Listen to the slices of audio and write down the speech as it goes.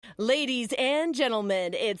Ladies and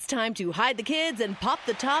gentlemen, it's time to hide the kids and pop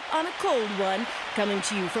the top on a cold one. Coming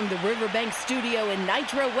to you from the Riverbank studio in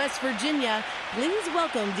Nitro, West Virginia, please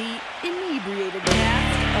welcome the inebriated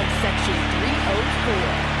cast of Section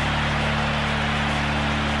 304.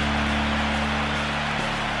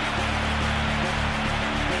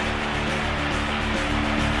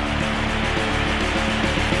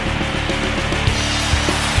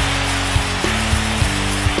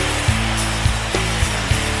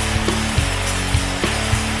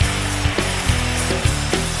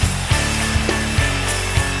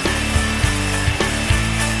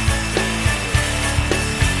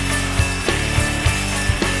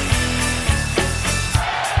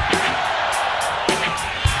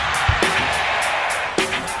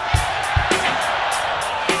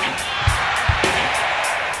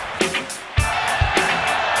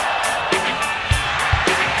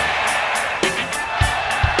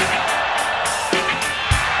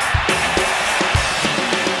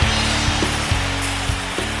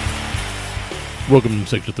 Welcome to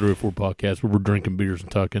Section 304 Podcast, where we're drinking beers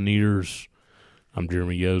and talking ears. I'm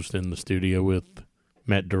Jeremy Yost in the studio with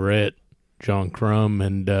Matt Durrett, John Crum,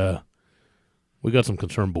 and we got some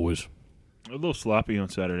concerned boys. A little sloppy on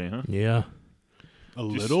Saturday, huh? Yeah. A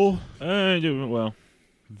little? Well.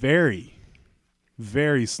 Very,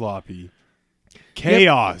 very sloppy.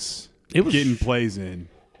 Chaos It was getting plays in.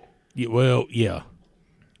 Yeah, well, yeah.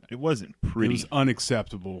 It wasn't It pretty. was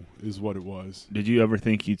unacceptable is what it was. Did you ever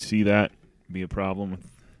think you'd see that be a problem?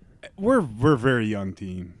 We're a very young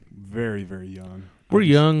team. Very, very young. We're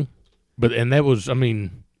young, and that was,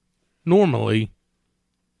 normally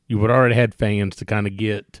you would already had fans to kind of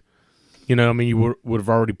get, you would have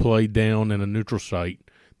already played down in a neutral site.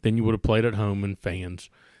 Then you would have played at home and fans.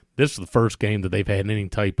 This is the first game that they've had any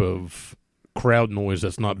type of crowd noise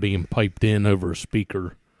that's not being piped in over a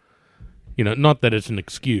speaker. Not that it's an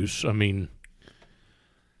excuse.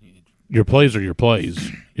 Your plays are your plays.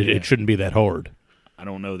 It shouldn't be that hard. I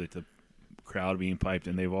don't know that the crowd being piped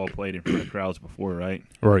in. They've all played in front of crowds before, right?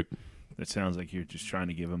 Right. That sounds like you're just trying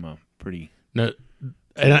to give them a pretty... No,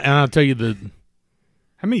 and I'll tell you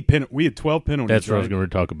How many we had 12 penalties. that's what I right? was going to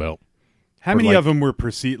talk about. How many of them were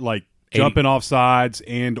jumping off sides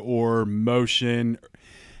and or motion?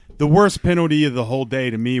 The worst penalty of the whole day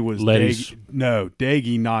to me was Letty's.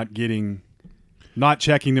 Daggy not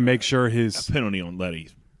checking to make sure his A penalty on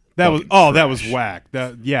Letty's. that was trash. whack.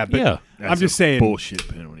 I'm That's just saying bullshit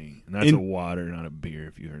penalty. And that's a water, not a beer,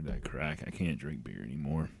 if you heard that crack. I can't drink beer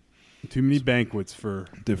anymore. too many banquets for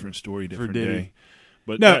Different story, different Diddy. day.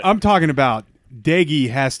 But No, I'm talking about Daggy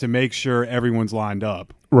has to make sure everyone's lined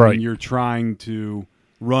up. Right. When you're trying to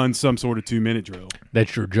run some sort of 2-minute drill.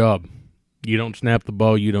 That's your job. You don't snap the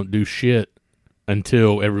ball. You don't do shit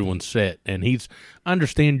until everyone's set. And I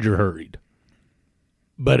understand you're hurried,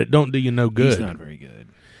 but it don't do you no good. he's not very good.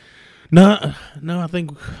 No, I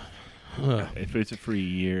think If it's a free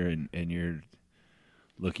year and you're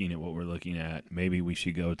looking at what we're looking at, maybe we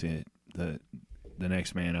should go to the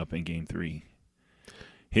next man up in Game 3.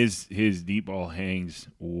 His deep ball hangs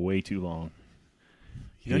way too long.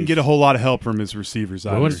 He doesn't get a whole lot of help from his receivers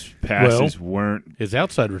either. His passes weren't. his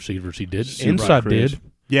outside receivers he did. Super Inside crisp.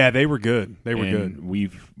 did. Yeah, they were good. They were And good.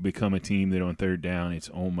 we've become a team that on third down, it's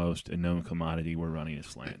almost a known commodity. We're running a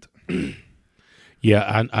slant.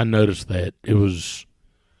 Yeah, I noticed that. It was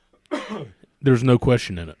there's no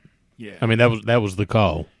question in it. Yeah, that was the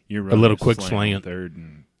call. you're a running little quick on slant. third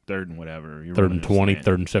and whatever. You're Third running and a 20, slant.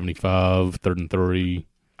 third and 75, third and 3.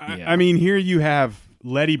 Yeah. I mean, here you have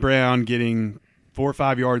Letty Brown getting 4 or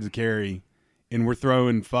 5 yards of carry, and we're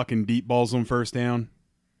throwing fucking deep balls on first down.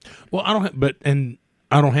 Well, I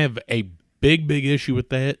don't have a big issue with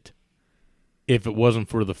that if it wasn't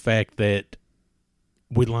for the fact that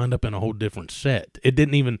we lined up in a whole different set. It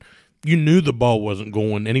didn't even – you knew the ball wasn't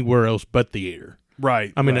going anywhere else but the air.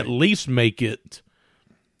 Right. At least make it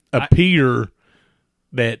appear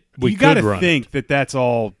that we you could gotta run think that that's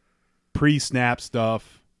all pre-snap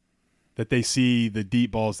stuff, that they see the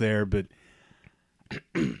deep balls there, but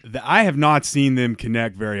I have not seen them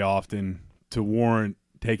connect very often to warrant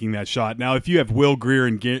taking that shot. Now, if you have Will Greer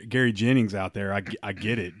and Gary Jennings out there, I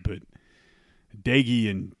get it, but Daggy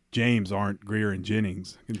and James aren't Greer and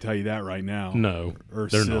Jennings. I can tell you that right now. No, Or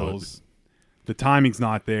they're Sills. The timing's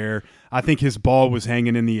not there. I think his ball was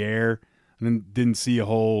hanging in the air and then didn't see a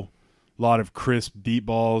whole lot of crisp deep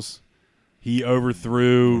balls. He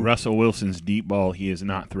overthrew. Russell Wilson's deep ball, he is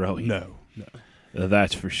not throwing. No.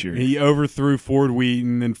 That's for sure. He overthrew Ford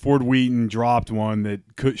Wheaton, then Ford Wheaton dropped one that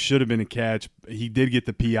should have been a catch. He did get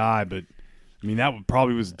the PI, but that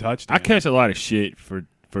probably was a touchdown. I catch a lot of shit for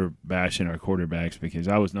for bashing our quarterbacks because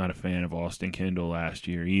I was not a fan of Austin Kendall last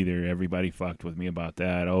year either. Everybody fucked with me about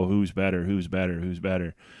that. Oh, who's better? Who's better? Who's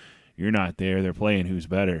better? You're not there. They're playing who's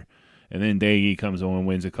better. And then Daggy comes on and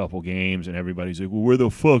wins a couple games, and everybody's like, well, where the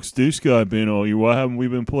fuck's this guy been all year? Why haven't we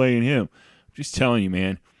been playing him? I'm just telling you,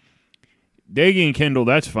 man. Daggy and Kendall,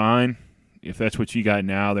 that's fine. If that's what you got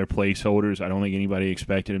now, they're placeholders. I don't think anybody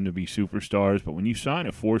expected them to be superstars. But when you sign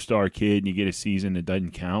a 4-star kid and you get a season that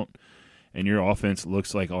doesn't count and your offense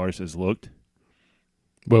looks like ours has looked,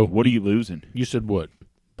 well, what are you losing? You said what?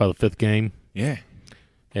 By the 5th game? Yeah.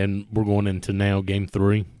 And we're going into now game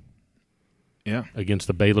 3. Yeah. Against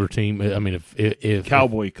the Baylor team. I mean, if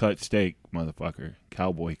Cowboy cut steak, motherfucker.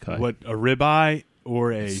 Cowboy cut. What, a ribeye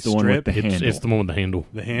or a It's the one strip? with the handle. it's the one with the handle.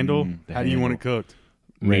 The handle? The How do you want it handle. cooked?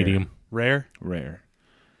 Medium. Rare? Rare.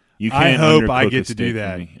 You I can't hope undercook I a get to do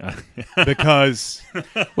steak for that. me. Because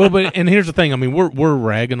Well, but and here's the thing. I mean, we're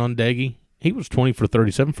ragging on Daggy. He was 20 for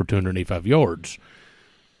 37 for 285 yards.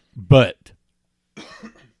 But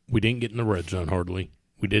we didn't get in the red zone hardly.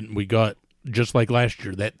 We didn't. We got, just like last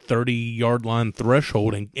year, that 30-yard line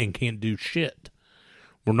threshold and can't do shit.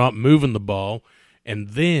 We're not moving the ball. And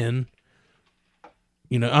then,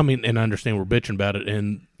 you know, I mean, and I understand we're bitching about it.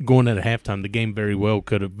 And going into halftime, the game very well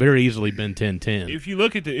could have very easily been 10-10. If you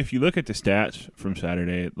look at the stats from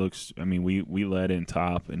Saturday, it looks. I mean, we led in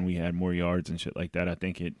top and we had more yards and shit like that. I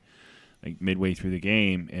think it like midway through the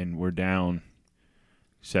game, and we're down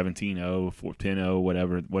 17-0, 10-0,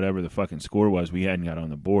 whatever the fucking score was. We hadn't got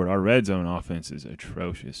on the board. Our red zone offense is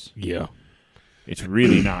atrocious. Yeah. It's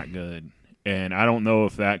really not good, and I don't know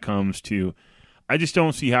if that comes to. I just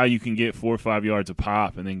don't see how you can get 4 or 5 yards a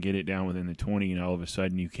pop and then get it down within the 20, and all of a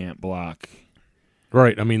sudden you can't block.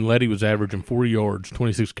 Right. I mean, Letty was averaging 40 yards,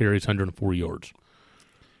 26 carries, 104 yards.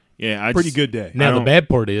 Yeah, pretty good day. Now, the bad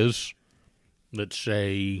part is, let's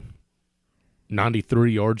say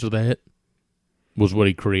 93 yards of that was what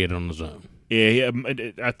he created on his own. Yeah,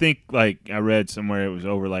 I think, like, I read somewhere it was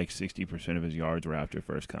over, like, 60% of his yards were after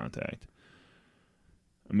first contact.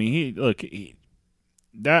 I mean,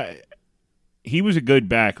 he was a good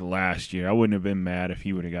back last year. I wouldn't have been mad if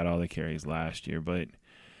he would have got all the carries last year, but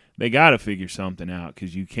they got to figure something out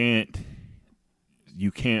because you can't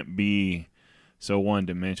be so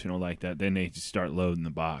one-dimensional like that. Then they just start loading the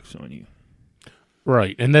box on you.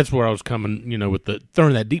 Right, and that's where I was coming, you know, with the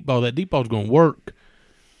throwing that deep ball. That deep ball's going to work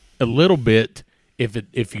a little bit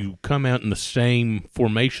if you come out in the same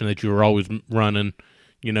formation that you were always running,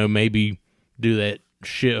 you know, maybe do that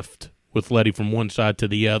shift with Letty from one side to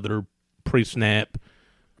the other pre-snap,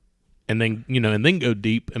 and then go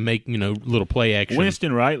deep and make, you know, little play action.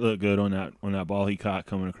 Winston Wright looked good on that ball he caught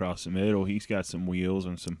coming across the middle. He's got some wheels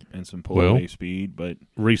and some pull-away speed, but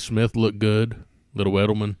Reese Smith looked good. Little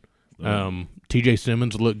Edelman. TJ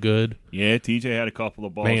Simmons looked good. Yeah, TJ had a couple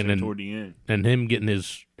of balls toward the end. And him getting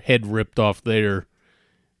his head ripped off there.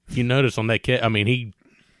 If you notice on that catch, I mean,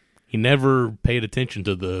 he never paid attention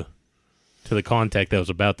to the contact that was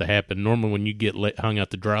about to happen. Normally when you get hung out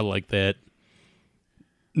to dry like that,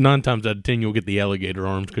 9 times out of 10 you'll get the alligator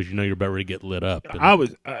arms because you know you're about ready to get lit up.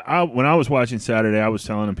 And when I was watching Saturday, I was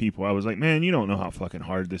telling people, I was like, man, you don't know how fucking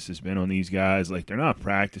hard this has been on these guys. Like, they're not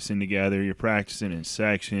practicing together. You're practicing in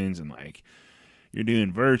sections and, like, you're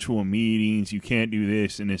doing virtual meetings. You can't do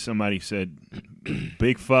this. And then somebody said,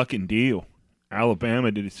 big fucking deal.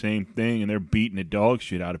 Alabama did the same thing, and they're beating the dog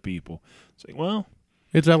shit out of people. It's like, well,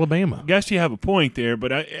 it's Alabama. I guess you have a point there,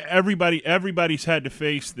 but everybody's had to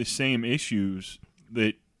face the same issues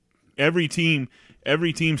that every team's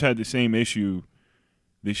had the same issue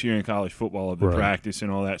this year in college football of the practice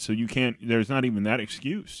and all that. So you can't. There's not even that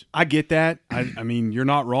excuse. I get that. I mean, you're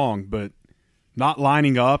not wrong, but not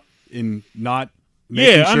lining up and not.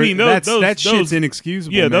 Yeah, sure, I mean, that shit's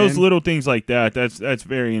inexcusable. Yeah, man. those little things like that. That's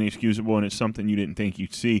very inexcusable, and it's something you didn't think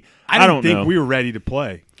you'd see. I don't think know. we were ready to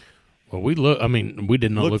play. Well, we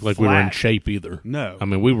did not look like we were in shape either. No. I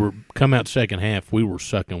mean, we were come out second half, we were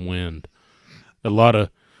sucking wind. A lot of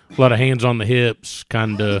hands on the hips,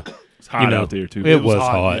 kind of. It's hot out there too. It was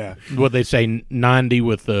hot. Yeah. What they say, 90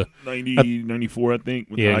 with the 94, I think,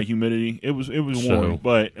 with high humidity. It was warm,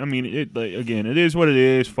 but I mean, it is what it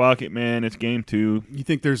is. Fuck it, man. It's game 2. You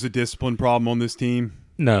think there's a discipline problem on this team?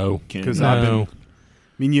 No, Because no. I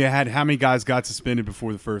mean, you had how many guys got suspended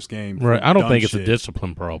before the first game? Right. I don't think it's a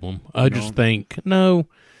discipline problem. I just think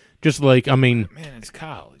just like man, it's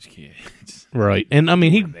college kids. Right, and I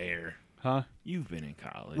mean there. Huh? You've been in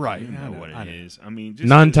college. Right. You know what it is. I mean, just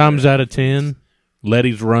 9 times out of 10,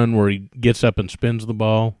 Letty's run where he gets up and spins the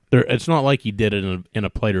ball. It's not like he did it in a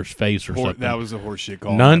player's face or something. That was a horseshit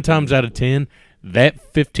call. 9 times out of 10,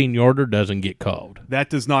 that 15-yarder doesn't get called. That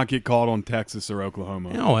does not get called on Texas or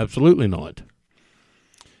Oklahoma. No, absolutely not.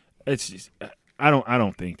 It's just, I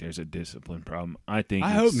don't think there's a discipline problem. I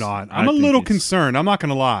hope not. I'm a little concerned. I'm not going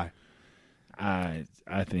to lie. I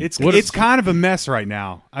think it's kind of a mess right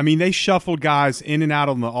now. I mean, they shuffled guys in and out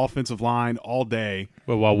on the offensive line all day.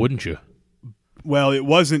 Well, why wouldn't you? Well, it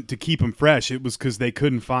wasn't to keep them fresh. It was because they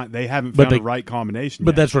haven't found the right combination.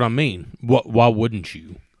 But yet. that's what I mean. Why wouldn't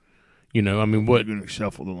you? You know, I mean, what? You're going to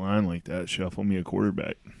shuffle the line like that? Shuffle me a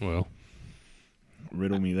quarterback. Well,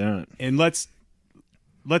 riddle me that. And let's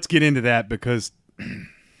get into that because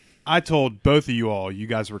I told both of you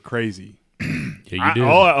guys were crazy. Yeah, you did.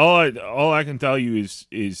 All I can tell you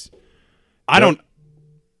is I don't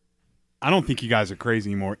think you guys are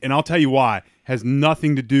crazy anymore, and I'll tell you why. Has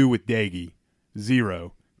nothing to do with Daggy.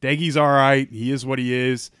 Zero. Daggy's all right. He is what he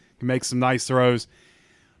is. Can make some nice throws.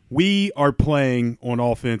 We are playing on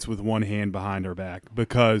offense with one hand behind our back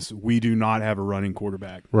because we do not have a running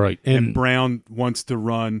quarterback. Right. And Brown wants to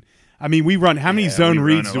run. I mean, we run. How many zone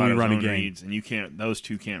reads do we run a game? Reads, and you can't. Those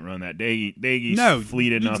two can't run that. Daggy's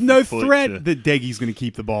fleet enough. There's no threat that Daggy's going to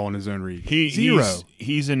keep the ball in his own read. Zero.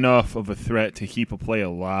 He's enough of a threat to keep a play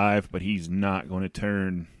alive, but he's not going to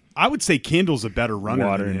turn. I would say Kendall's a better runner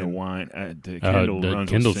water than into him. wine. Kendall runs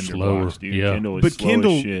Kendall's with cinder slower. blocks, dude. Yeah. Kendall is But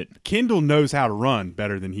slow as shit. Kendall knows how to run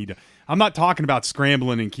better than he does. I'm not talking about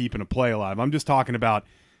scrambling and keeping a play alive. I'm just talking about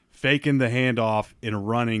faking the handoff and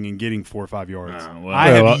running and getting 4 or 5 yards. I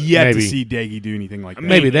have yet to see Daggy do anything like that.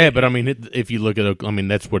 Maybe that, but I mean, if you look at,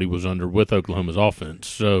 that's what he was under with Oklahoma's offense.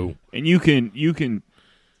 So, and you can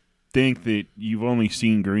think that you've only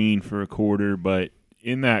seen Green for a quarter, but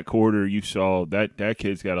in that quarter, you saw that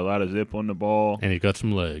kid's got a lot of zip on the ball, and he got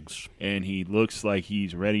some legs, and he looks like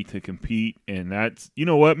he's ready to compete. And that's, you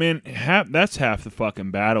know what, man, that's half the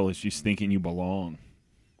fucking battle is just thinking you belong.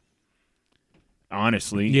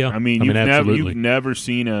 Honestly, yeah. I mean, you've never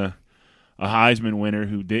seen a Heisman winner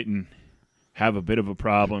who didn't have a bit of a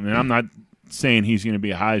problem. And I'm not saying he's going to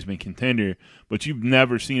be a Heisman contender, but you've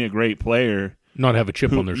never seen a great player not have a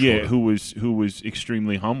chip on their shoulder. Yeah, who was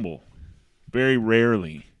extremely humble. Very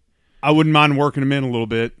rarely. I wouldn't mind working him in a little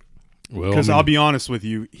bit. Well, because I'll be honest with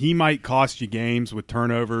you, he might cost you games with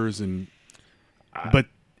turnovers but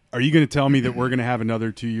are you going to tell me that we're going to have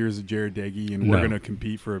another 2 years of Jared Daggy and we're going to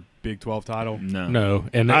compete for a Big 12 title? No.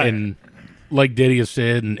 And like Diddy has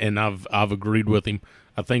said, and I've agreed with him,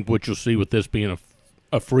 I think what you'll see with this being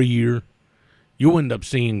a free year, you'll end up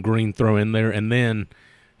seeing Green throw in there, and then,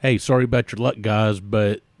 hey, sorry about your luck, guys,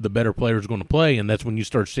 but the better player is going to play, and that's when you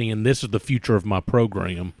start seeing this is the future of my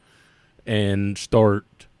program and start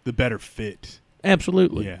 – the better fit.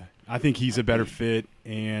 Absolutely. Yeah. I think he's a better fit,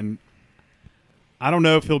 and I don't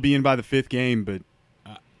know if he'll be in by the 5th game, but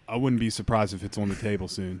I wouldn't be surprised if it's on the table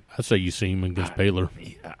soon. I'd say you see him against Baylor.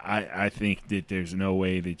 I think that there's no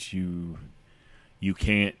way that you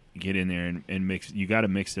can't get in there and mix. You got to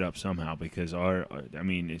mix it up somehow because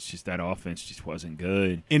it's just that offense just wasn't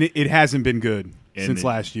good, and it hasn't been good since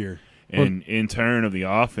last year. And in turn of the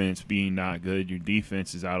offense being not good, your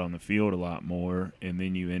defense is out on the field a lot more, and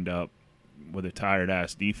then you end up with a tired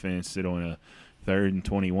ass defense that on a 3rd and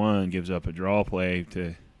 21 gives up a draw play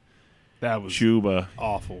to Chuba,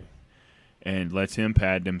 awful, and lets him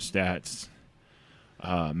pad them stats.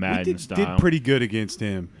 Madden style did pretty good against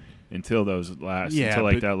him until that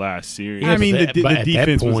last series. I mean, the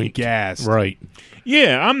defense was gassed, right?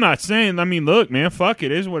 Yeah, I'm not saying. I mean, look, man, fuck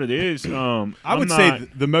it is what it is. I would say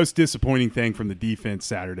the most disappointing thing from the defense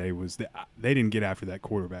Saturday was that they didn't get after that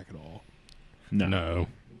quarterback at all. No.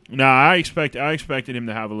 I expected him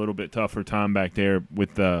to have a little bit tougher time back there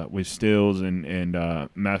with Stills and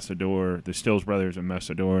Massador, the Stills brothers and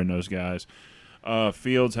Massador and those guys.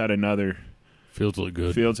 Fields looked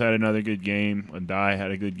good. Fields had another good game. Adai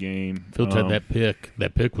had a good game. Fields had that pick.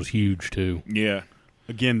 That pick was huge too. Yeah.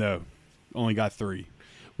 Again, though, only got 3.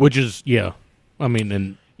 Which is, yeah. I mean,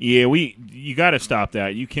 and you got to stop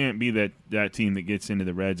that. You can't be that team that gets into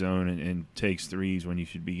the red zone and takes 3s when you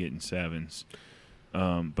should be getting 7s.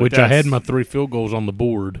 Which I had my 3 field goals on the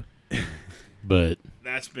board, but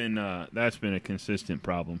that's been a consistent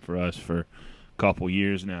problem for us for a couple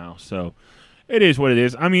years now. So it is what it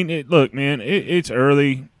is. I mean, look, man, it's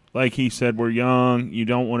early. Like he said, we're young. You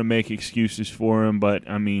don't want to make excuses for him, but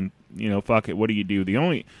I mean, fuck it. What do you do? The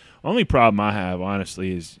only problem I have,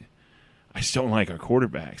 honestly, is I just don't like our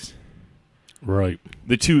quarterbacks. Right.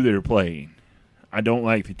 The 2 that are playing. I don't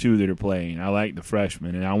like the 2 that are playing. I like the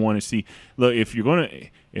freshmen, and I want to see. Look, if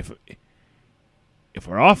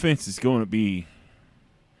our offense is going to be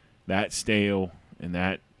that stale and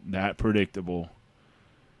that predictable,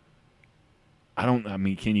 I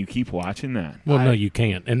mean, can you keep watching that? Well, no, you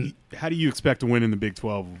can't. And How do you expect to win in the Big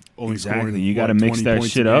 12? Only Exactly. scoring, You got to what, mix 20 that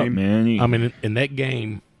points shit a up, game? man. I mean, in that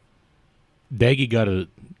game, Daggy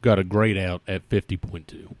got a grade out at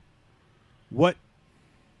 50.2. What?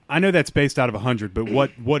 I know that's based out of 100, but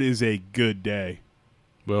what is a good day?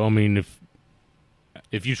 Well, I mean,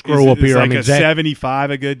 if you scroll up is here, like I mean, a Zach,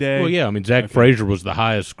 75 a good day? well, yeah, I mean, Zach Okay. Frazier was the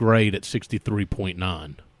highest grade at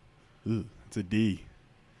 63.9. Ugh, it's a D.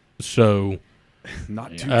 So,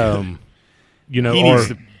 Not too good. you know,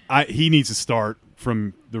 He needs to start for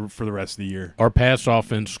the rest of the year. our pass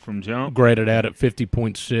offense From jump. graded out at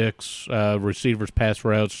 50.6. Receivers pass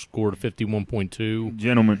routes scored a 51.2.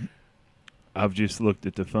 Gentlemen, I've just looked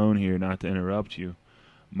at the phone here, not to interrupt you.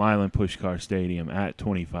 Milan Pushkar Stadium at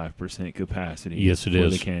 25% capacity. Yes, it for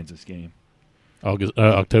is. the Kansas game.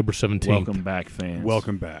 October 17th. Welcome back, fans.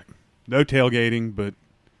 Welcome back. No tailgating, but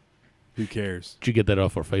who cares? Did you get that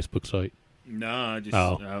off our Facebook site? No,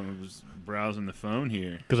 I was browsing the phone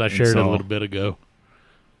here Because I and shared it a saw- little bit ago.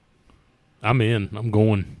 I'm in. I'm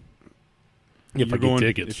going. If You're I get going-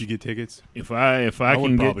 tickets. If you get tickets, If I I would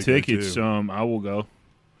can get probably go, tickets, too. I will go.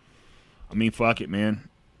 I mean, fuck it, man.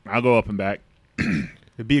 I'll go up and back.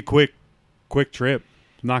 it'd be a quick trip.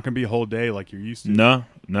 It's not going to be a whole day like you're used to. No,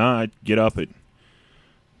 I'd get up at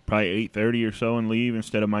probably 8:30 or so and leave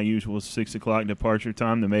instead of my usual 6 o'clock departure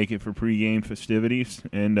time to make it for pregame festivities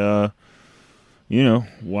and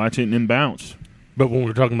watch it and then bounce. But when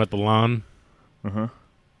we're talking about the line, Uh-huh.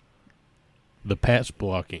 the pass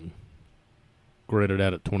blocking graded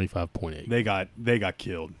out at 25.8. They got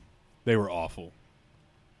killed. They were awful.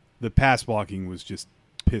 The pass blocking was just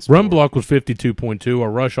piss Run poor. block was 52.2.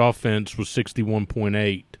 Our rush offense was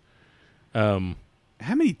 61.8.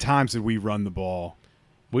 How many times did we run the ball?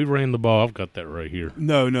 We ran the ball. I've got that right here.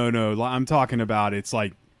 No. I'm talking about it's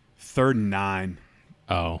like 3rd and 9.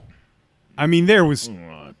 Oh. I mean, there was.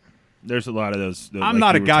 There's a lot of those. I'm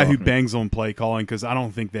not a guy who bangs on play calling because I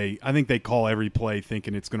don't think I think they call every play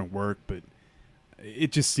thinking it's going to work, but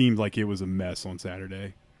it just seemed like it was a mess on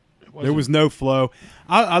Saturday. There was no flow.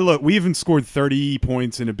 I look. We haven't scored 30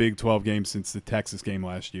 points in a Big 12 game since the Texas game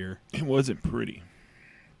last year. It wasn't pretty.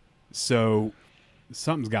 So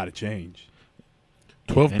something's got to change.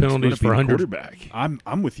 12 And it's penalties gonna for be the 100. quarterback,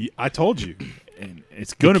 I'm with you. I told you. and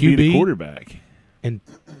it's going to be the QB? quarterback. And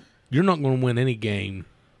you're not going to win any game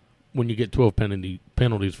when you get 12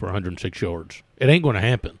 penalties for 106 yards. It ain't going to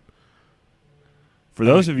happen. For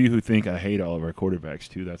those of you who think I hate all of our quarterbacks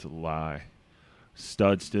too, that's a lie.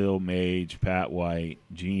 Studstill, Mage, Pat White,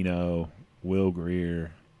 Gino, Will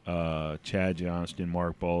Greer, Chad Johnston,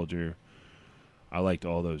 Mark Bulger. I liked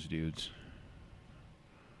all those dudes.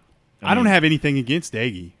 I don't have anything against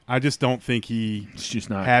Aggie. I just don't think he It's just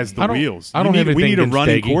not has the I don't- wheels. I don't have we anything need a against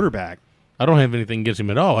running Aggie. quarterback. I don't have anything against him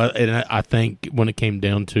at all. I think when it came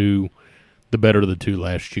down to the better of the two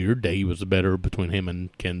last year, Day was the better between him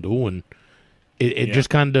and Kendall. And it Yeah. just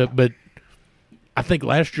kind of – but I think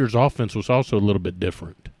last year's offense was also a little bit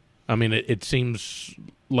different. I mean, it seems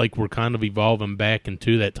like we're kind of evolving back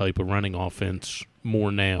into that type of running offense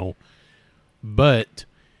more now. But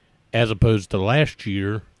as opposed to last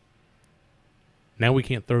year, now we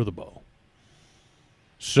can't throw the ball.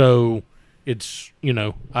 So it's,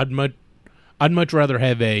 I'd much rather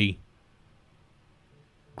have a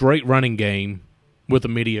great running game with a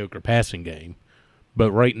mediocre passing game.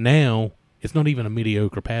 But right now, it's not even a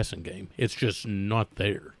mediocre passing game. It's just not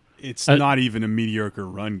there. It's not even a mediocre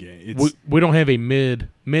run game. It's We don't have a mid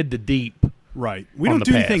to deep. right. We on don't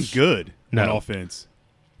the do anything pass. good No. on offense.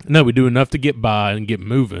 No, we do enough to get by and get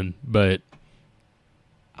moving, but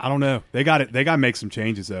I don't know. They got it. They got to make some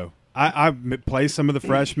changes though. I play some of the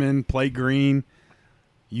freshmen. Play Green.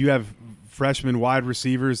 You have freshman wide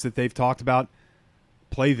receivers that they've talked about.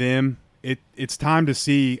 Play them. It's time to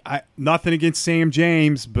see. Nothing against Sam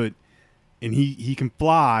James, but he can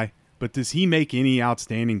fly. But does he make any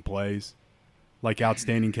outstanding plays, like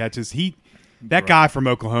outstanding catches? That guy from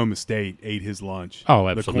Oklahoma State ate his lunch. oh,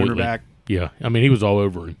 absolutely. The cornerback. Yeah, I mean, he was all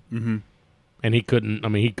over him. Mm-hmm. And he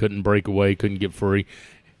couldn't break away, couldn't get free.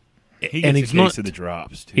 He and gets he's a not. case of the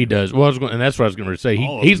drops too. He does. Well, and that's what I was going to say.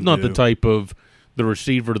 All of He's them not the do. type of the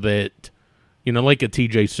receiver that, like a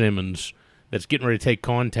T.J. Simmons, that's getting ready to take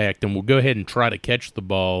contact and will go ahead and try to catch the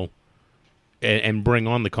ball and bring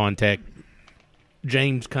on the contact.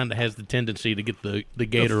 James kind of has the tendency to get the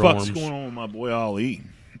gator What the fuck's arms. going on with my boy Ali?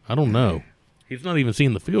 I don't know. He's not even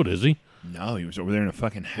seeing the field, is he? No, he was over there in a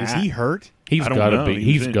fucking hat. Is he hurt? He's I don't got to know. be.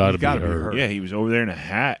 He's He's got to be gotta be hurt. hurt. Yeah, he was over there in a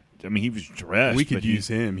hat. I mean, he was dressed. We could but use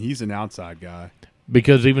him. He's an outside guy.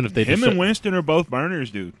 Because even if they him and Winston are both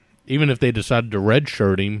burners, dude. even if they decided to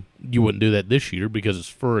redshirt him, you wouldn't do that this year because it's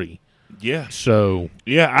free. Yeah. So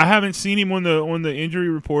yeah, I haven't seen him on the injury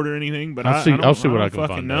report or anything, but I'll see what I can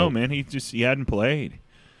fucking find know, out. man. He hadn't played.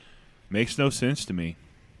 Makes no sense to me.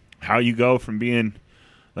 How you go from being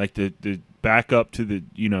like the backup to the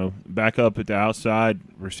backup at the outside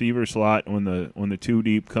receiver slot on the two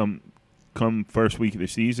deep come first week of the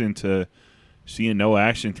season to seeing no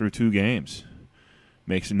action through 2 games.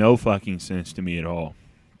 Makes no fucking sense to me at all.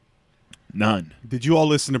 None. Did you all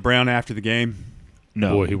listen to Brown after the game?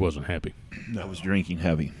 No. boy, he wasn't happy. I was drinking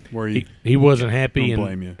heavy. Where you He wasn't happy, don't and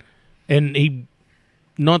blame you. and he,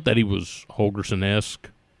 not that he was Holgorsen-esque,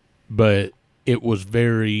 but it was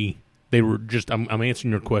very. They were just. I'm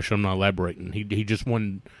answering your question. I'm not elaborating. He just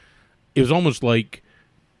wanted. It was almost like,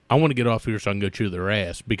 I want to get off here so I can go chew their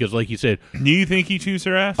ass, because, like you said, Do you think he chews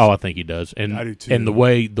her ass? oh, I think he does, and I do too. And the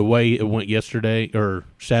way it went yesterday or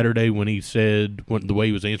Saturday when he said the way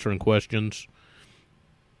he was answering questions.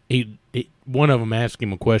 One of them asked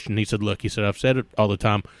him a question. He said, "Look," he said, "I've said it all the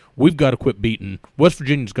time. We've got to quit beating West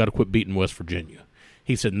Virginia's got to quit beating West Virginia."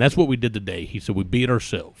 He said, and that's what we did today. He said, we beat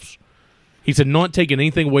ourselves. He said, not taking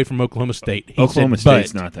anything away from Oklahoma State. He Oklahoma said,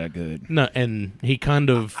 State's not that good. No, and he kind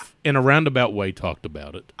of, in a roundabout way, talked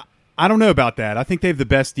about it. I don't know about that. I think they have the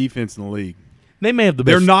best defense in the league. They may have the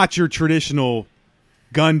They're best. not your traditional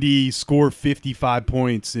Gundy score 55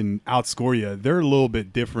 points and outscore you. They're a little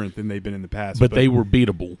bit different than they've been in the past. but they were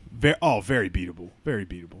beatable. Very beatable. Very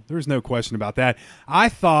beatable. There's no question about that. I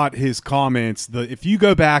thought his comments, if you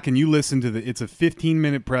go back and you listen to it's a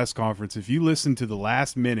 15-minute press conference. If you listen to the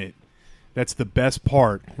last minute, that's the best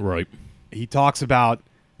part. Right. He talks about,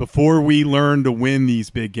 before we learn to win these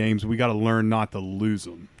big games, we got to learn not to lose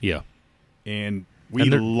them. Yeah. And we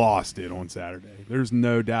And lost it on Saturday. There's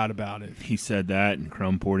no doubt about it. He said that, and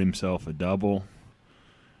Crum poured himself a double,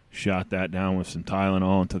 shot that down with some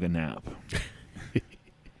Tylenol, and took a nap.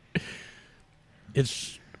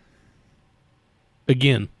 It's,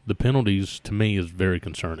 again, the penalties to me is very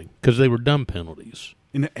concerning because they were dumb penalties.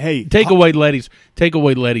 And hey, Take away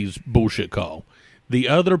Letty's bullshit call. The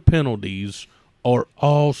other penalties are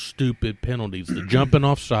all stupid penalties. The jumping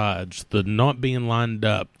off sides, the not being lined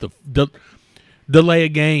up, the delay a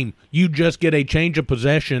game. You just get a change of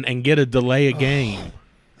possession and get a delay a game.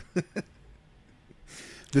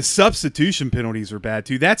 the substitution penalties are bad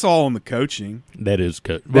too. That's all on the coaching. That is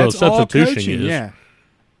well, That's all substitution coaching, is. yeah.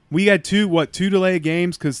 We had two delay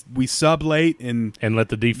games because we sub late, and And let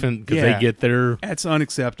the defense, because Yeah. they get their. that's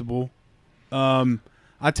unacceptable.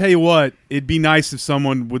 I tell you what, it'd be nice if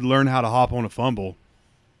someone would learn how to hop on a fumble.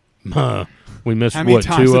 We missed, How many what,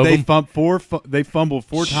 times two did of they them? they fumbled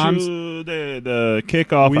 4 times. The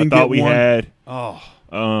kickoff We I didn't thought get we one. had. Oh,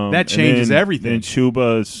 That That changes everything. Then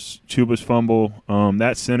Chuba's fumble.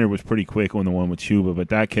 That center was pretty quick on the one with Chuba, but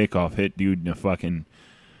that kickoff hit dude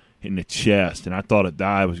in the chest, and I thought a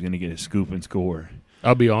dive was going to get a scoop and score.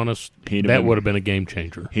 I'll be honest, He'd have that been- would have been a game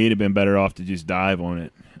changer. He'd have been better off to just dive on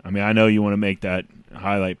it. I mean, I know you want to make that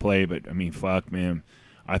highlight play, but I mean, fuck, man.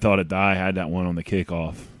 I thought a die had that one on the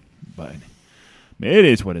kickoff, but it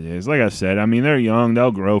is what it is. Like I said, I mean, they're young;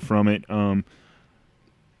 they'll grow from it.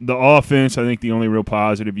 The offense, I think, the only real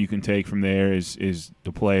positive you can take from there is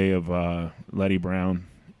the play of Letty Brown.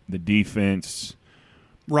 The defense,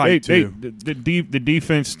 right, too. the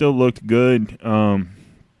defense still looked good.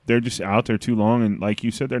 They're just out there too long, and like you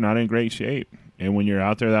said, they're not in great shape. And when you're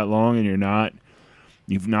out there that long and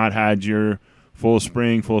you've not had your full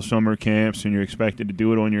spring, full summer camps, and you're expected to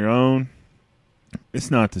do it on your own, it's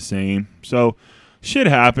not the same. So shit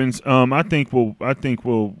happens. I think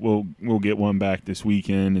we'll get one back this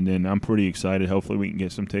weekend, and then I'm pretty excited. Hopefully, we can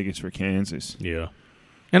get some tickets for Kansas. Yeah,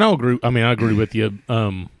 and I agree with you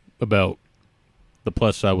about the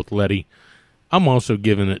plus side with Letty. I'm also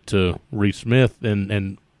giving it to Reese Smith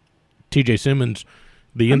and T.J. Simmons,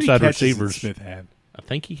 the How many inside catches did receivers. Smith had? I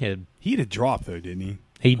think he had a drop though, didn't he?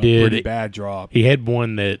 He A did. pretty bad drop. He had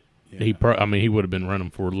one that Yeah. he would have been running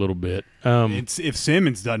for a little bit. If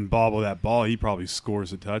Simmons doesn't bobble that ball, he probably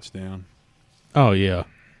scores a touchdown. Oh yeah,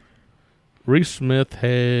 Reese Smith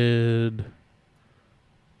had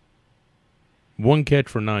one catch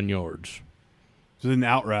for 9 yards. It was an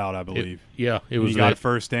out route, I believe. It was. He got that. a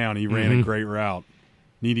first down. He ran a great route.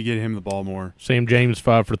 Need to get him the ball more. Sam James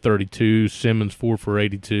 5 for 32, Simmons 4 for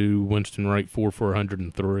 82, Winston Wright 4 for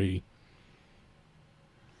 103.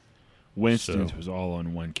 Winston's was all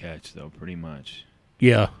on one catch, though, pretty much.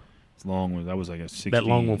 Yeah, It's long. That was like a 60. That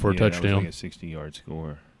long one for a touchdown. That was like a 60-yard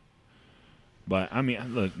score. But I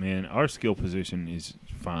mean, look, man, our skill position is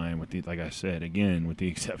fine with like I said again, with the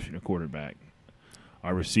exception of quarterback.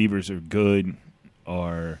 Our receivers are good.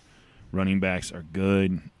 Our Running backs are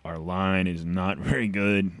good. Our line is not very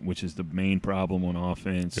good, which is the main problem on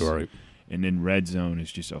offense. You're right. And then red zone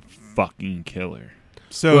is just a fucking killer.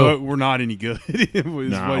 So we're not any good.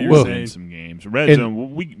 Was what you're we'll saying. win some games. Red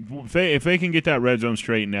zone. If they can get that red zone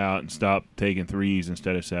straightened out and stop taking 3s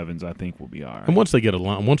instead of 7s, I think we'll be all right. And once they get a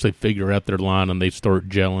line, once they figure out their line and they start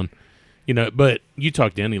gelling, But you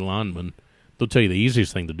talk to any lineman, they'll tell you the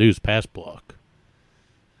easiest thing to do is pass block.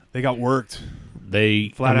 They got worked. They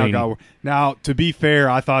flat out got worked. Now, to be fair,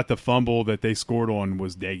 I thought the fumble that they scored on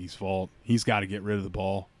was Daggy's fault. He's got to get rid of the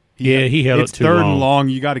ball. He held it too long. It's third and long.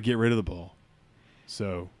 You got to get rid of the ball.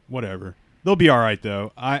 So, whatever. They'll be all right,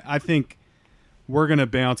 though. I think we're going to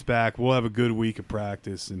bounce back. We'll have a good week of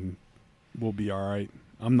practice, and we'll be all right.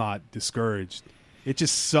 I'm not discouraged. It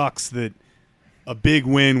just sucks that a big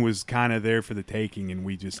win was kind of there for the taking, and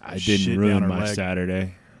we just I didn't ruin my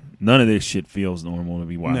Saturday. None of this shit feels normal to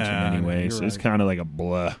be watching anyway, so it's kind of like a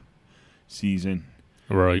blah season.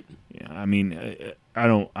 Right. Yeah, I mean,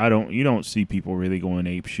 you don't see people really going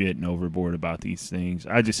ape shit and overboard about these things.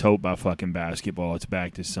 I just hope by fucking basketball it's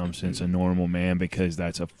back to some sense of normal, man, because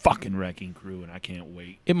that's a fucking wrecking crew, and I can't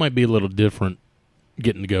wait. It might be a little different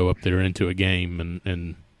getting to go up there into a game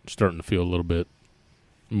and starting to feel a little bit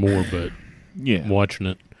more, but watching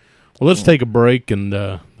it. Well, let's take a break, and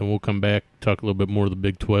then we'll come back, talk a little bit more of the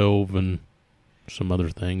Big 12 and some other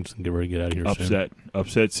things, and get ready to get out of here soon.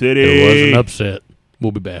 Upset City. It was an upset.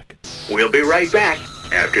 We'll be back. We'll be right back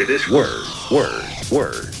after this word.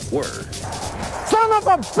 Son of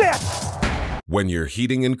a bitch! When your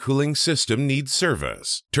heating and cooling system needs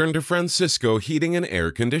service, turn to Francisco Heating and Air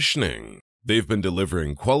Conditioning. They've been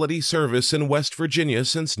delivering quality service in West Virginia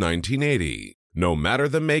since 1980. No matter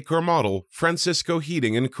the make or model, Francisco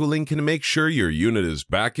Heating and Cooling can make sure your unit is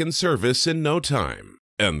back in service in no time,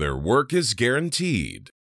 and their work is guaranteed.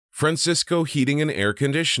 Francisco Heating and Air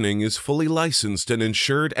Conditioning is fully licensed and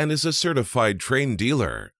insured and is a certified Trane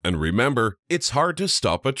dealer. And remember, it's hard to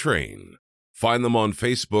stop a Trane. Find them on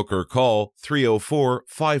Facebook or call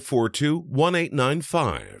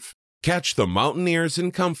 304-542-1895. Catch the Mountaineers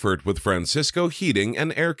in comfort with Francisco Heating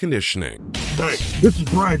and Air Conditioning. Hey, this is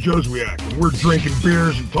Brian Joswiak, and we're drinking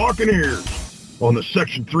beers and talking ears on the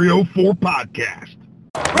Section 304 podcast.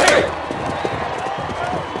 Hey!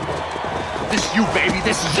 This is you, baby.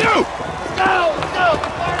 This is you! No!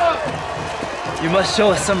 You must show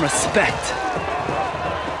us some respect.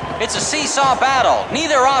 It's a seesaw battle.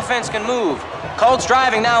 Neither offense can move. Colts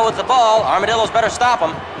driving now with the ball. Armadillos better stop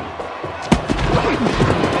them.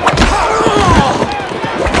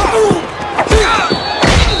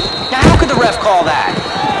 Now, how could the ref call that?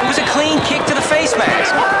 It was a clean kick to the face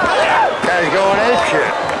mask. Guy's going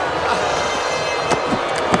apeshit.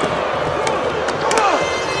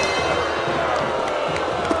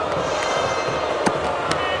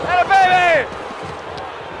 Hey, baby!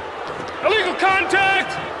 Illegal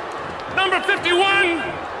contact! Number 51!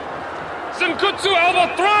 Senkutsu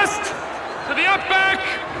elbow thrust! To the up back!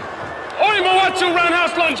 Orimawatsu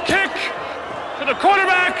roundhouse lunge kick! To the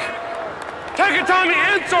quarterback! Takatomi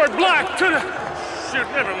and sword block to the... Shoot,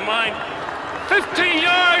 never mind. 15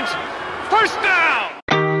 yards, first down!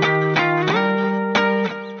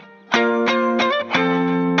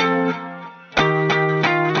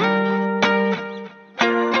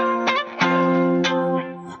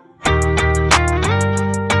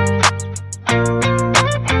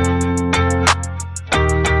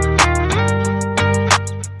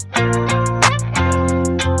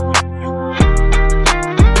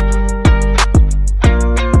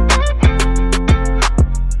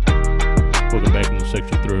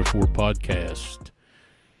 Podcast,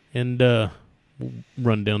 and we'll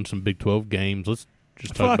run down some Big 12 games. Let's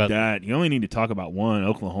just talk about that. You only need to talk about one.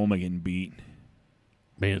 Oklahoma getting beat.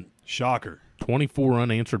 Man, shocker! 24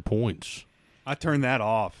 unanswered points. I turned that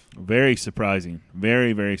off. Very surprising.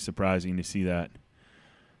 Very, very surprising to see that.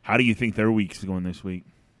 How do you think their week's going this week?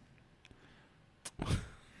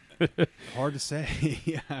 Hard to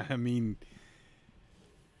say. I mean,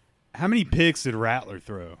 how many picks did Rattler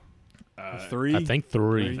throw? 3? I think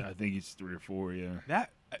 3. I think it's 3 or 4, yeah.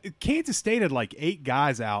 That Kansas State had like 8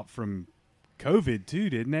 guys out from COVID too,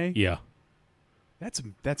 didn't they? Yeah. That's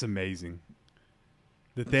amazing.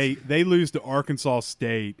 That they lose to Arkansas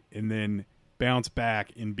State and then bounce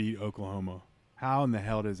back and beat Oklahoma. How in the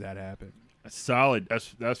hell does that happen? That's solid.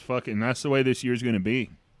 That's the way this year's going to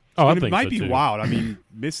be. It might be wild. I mean,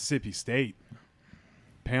 Mississippi State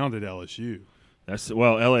pounded LSU.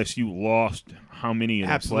 LSU lost how many of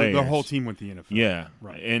their players? Their whole team went to the NFL. Yeah,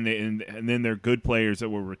 right. And then their good players that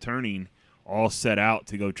were returning all set out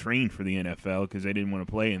to go train for the NFL because they didn't want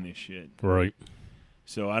to play in this shit. Right.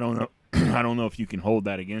 So I don't know. I don't know if you can hold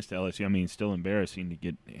that against LSU. I mean, it's still embarrassing to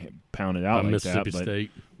get pounded out like Mississippi that.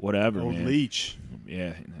 State. But whatever, Old man. Leach.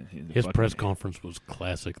 Yeah. His press conference was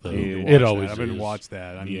classic, though. Yeah, it always I is. haven't watched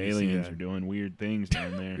that. I need The to see aliens that. are doing weird things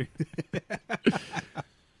down there.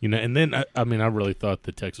 You know, and then I really thought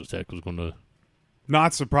that Texas Tech was going to.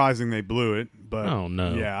 Not surprising they blew it, but Oh,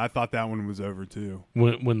 no. yeah, I thought that one was over too.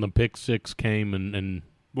 When the pick six came and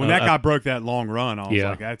When that guy broke that long run, I was Yeah.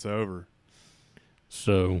 like, that's over.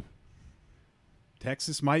 so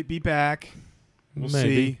Texas might be back. We'll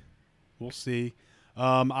Maybe. see. We'll see.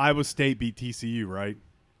 Iowa State beat TCU, right?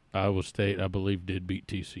 Iowa State, I believe, did beat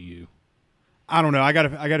TCU. I don't know. I got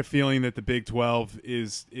a feeling that the Big 12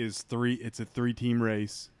 is three. It's a 3-team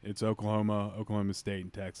race. It's Oklahoma, Oklahoma State,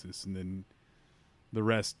 and Texas, and then the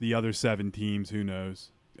rest, the other 7 teams. Who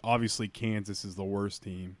knows? Obviously, Kansas is the worst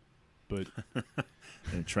team, but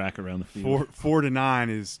And track around the field. 4 to 9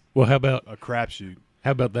 is Well, how about a crapshoot.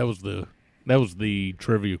 that was the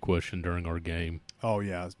trivia question during our game, Oh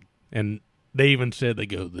yeah, and they even said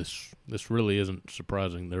this really isn't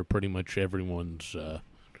surprising. They're pretty much everyone's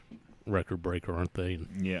record breaker, aren't they?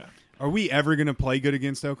 And Yeah. are we ever going to play good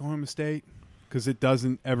against Oklahoma State? Because it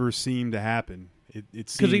doesn't ever seem to happen. It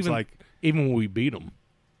seems even when we beat them,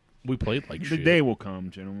 we played like The shit. day will come,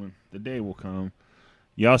 gentlemen. The day will come.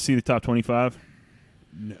 Y'all see the top 25?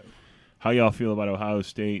 no. How y'all feel about Ohio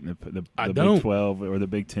State and the I Big don't. 12 or the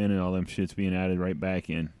Big 10 and all them shits being added right back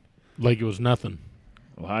in? Like it was nothing.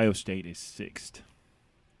 Ohio State is 6th.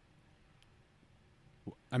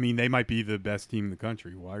 I mean, they might be the best team in the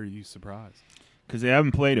country. Why are you surprised? Because they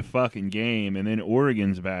haven't played a fucking game, and then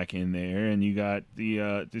Oregon's back in there, and you got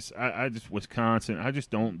the just Wisconsin. I just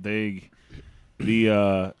don't dig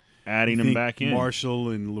the adding You them think back in. Marshall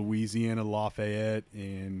and Louisiana Lafayette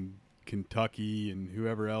and Kentucky and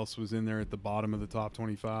whoever else was in there at the bottom of the top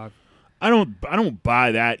 25. I don't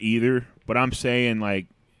buy that either, but I'm saying like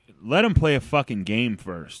let them play a fucking game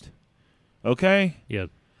first. Okay? Yeah.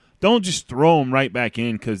 Don't just throw them right back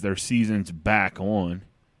in because their season's back on.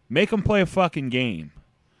 Make them play a fucking game.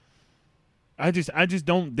 I just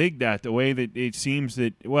don't dig that the way that it seems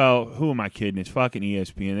that, well, who am I kidding? It's fucking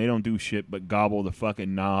ESPN. They don't do shit but gobble the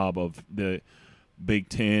fucking knob of the Big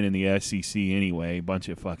Ten and the SEC anyway. Bunch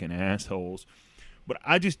of fucking assholes. But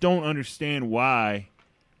I just don't understand why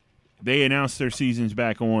they announce their season's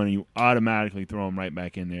back on and you automatically throw them right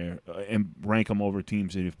back in there and rank them over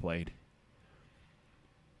teams that have played.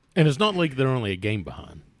 And it's not like they're only a game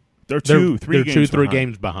behind. They're They're 3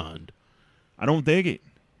 games behind. I don't dig it.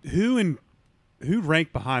 Who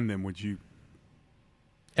ranked behind them would you?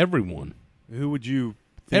 Everyone. Who would you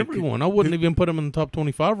think Everyone. I wouldn't even put them in the top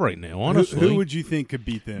 25 right now, honestly. Who would you think could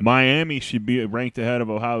beat them? Miami should be ranked ahead of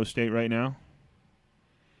Ohio State right now.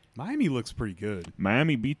 Miami looks pretty good.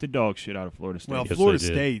 Miami beat the dog shit out of Florida State. Well, Yes, Florida they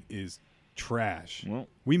did. State is trash. Well,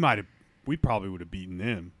 We probably would have beaten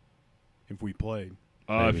them if we played.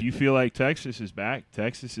 if you feel like Texas is back,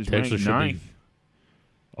 Texas is Texas ranked should be.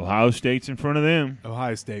 9th. Ohio State's in front of them.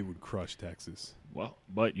 Ohio State would crush Texas. Well,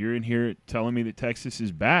 but you're in here telling me that Texas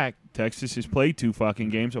is back. Texas has played 2 fucking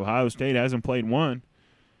games. Ohio State hasn't played 1.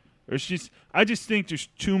 I just think there's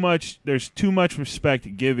too much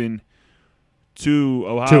respect given to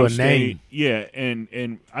Ohio a State. name. Yeah,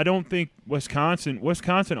 and I don't think Wisconsin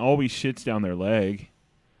always shits down their leg.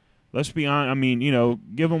 Let's be honest. I mean,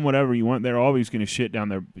 give them whatever you want. They're always going to shit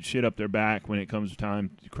up their back when it comes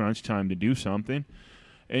crunch time to do something.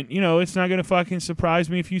 And, it's not going to fucking surprise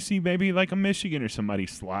me if you see maybe like a Michigan or somebody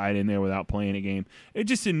slide in there without playing a game. It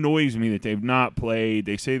just annoys me that they've not played.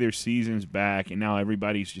 They say their season's back, and now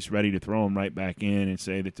everybody's just ready to throw them right back in and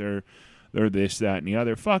say that they're this, that, and the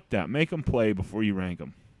other. Fuck that. Make them play before you rank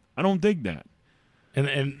them. I don't dig that.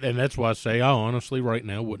 And that's why I say I honestly right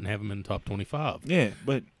now wouldn't have them in the top 25. Yeah,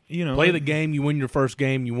 but, Play the game, you win your first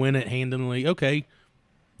game, you win it handily. Okay.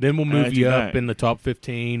 Then we'll move Add you you up back. in the top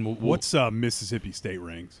 15. What's Mississippi State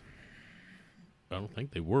ranks? I don't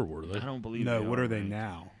think they were they? I don't believe No, they what are they ranked.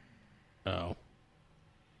 now? Oh.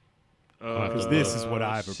 Because this is what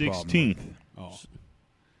I have a problem 16th. with. Oh.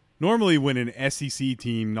 Normally when an SEC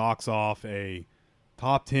team knocks off a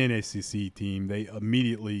top 10 SEC team, they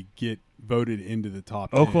immediately get voted into the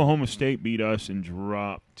top 10. Oklahoma State beat us and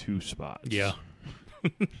dropped 2 spots. Yeah.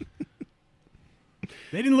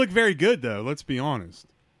 They didn't look very good, though. Let's be honest.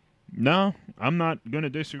 No, I'm not going to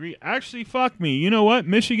disagree. Actually, fuck me. You know what?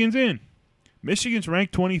 Michigan's in. Michigan's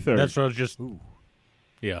ranked 23rd. That's what I was just. Ooh.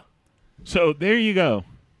 Yeah. So there you go.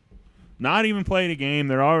 Not even played a game.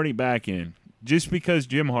 They're already back in. Just because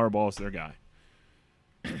Jim Harbaugh's their guy.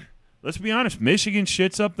 Let's be honest. Michigan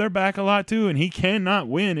shits up their back a lot, too, and he cannot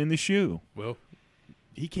win in the shoe. Well,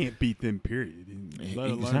 he can't beat them, period.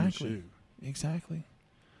 Let alone the shoe. Exactly.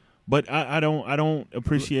 But I don't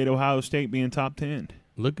appreciate Ohio State being top 10.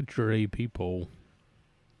 Look at your AP poll.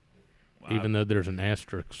 Even though there's an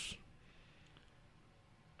asterisk.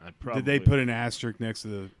 Did they put an asterisk next to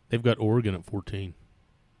the... They've got Oregon at 14.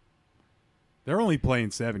 They're only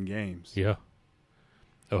playing 7 games. Yeah.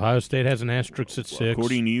 Ohio State has an asterisk at 6.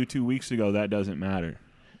 According to you 2 weeks ago, that doesn't matter.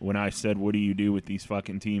 When I said, what do you do with these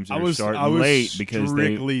fucking teams that are starting late? Because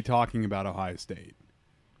strictly talking about Ohio State.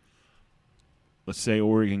 Let's say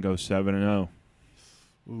Oregon goes 7-0.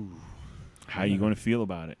 Ooh. How are you going to feel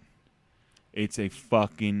about it? It's a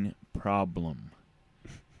fucking problem.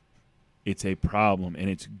 It's a problem, and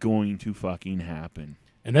it's going to fucking happen.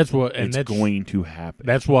 And that's what. And it's going to happen.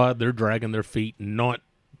 That's why they're dragging their feet and not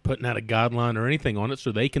putting out a guideline or anything on it,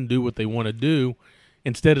 so they can do what they want to do,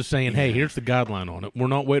 instead of saying, "Hey, here's the guideline on it. We're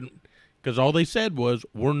not waiting," because all they said was,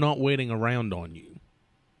 "We're not waiting around on you."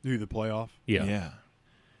 Do the playoff? Yeah.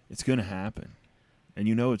 It's going to happen, and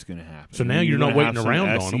you know it's going to happen. So now you're not waiting around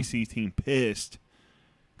on them. SEC team pissed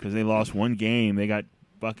because they lost one game. They got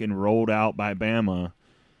fucking rolled out by Bama.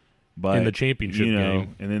 But, in the championship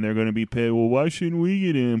game. And then they're going to be paid, well, why shouldn't we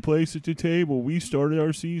get in? Place at the table. We started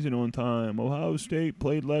our season on time. Ohio State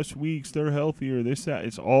played less weeks. They're healthier. This, that.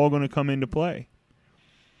 It's all going to come into play.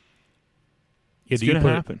 It's going to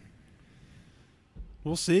happen.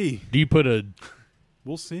 We'll see.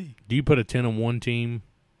 We'll see. Do you put a 10-1 team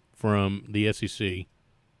from the SEC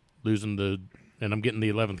losing and I'm getting the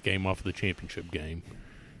 11th game off of the championship game.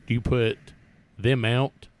 Do you put them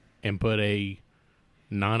out and put a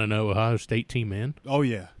 9-0 Ohio State team in? Oh,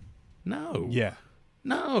 yeah. No. Yeah.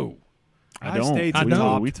 No. I don't. State's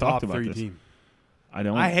we talked about 3 this. Team. I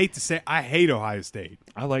don't. I hate to say I hate Ohio State.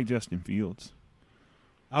 I like Justin Fields.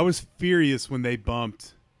 I was furious when they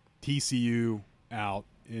bumped TCU out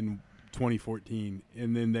in 2014,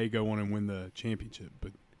 and then they go on and win the championship.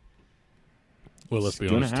 But let's be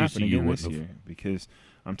honest, TCU again this year, because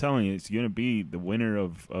I'm telling you, it's going to be the winner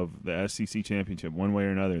of the SEC championship one way or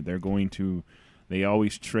another. They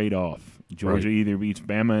always trade off. Georgia either beats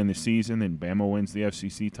Bama in the season, then Bama wins the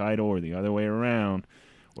FCC title, or the other way around,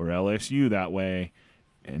 or LSU that way,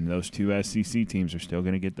 and those two SEC teams are still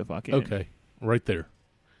going to get the fuck in. Okay, right there.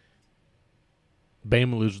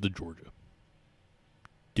 Bama loses to Georgia.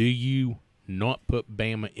 Do you not put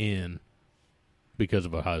Bama in because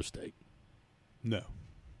of Ohio State? No.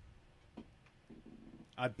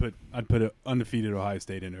 I'd put an undefeated Ohio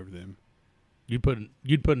State in over them. You'd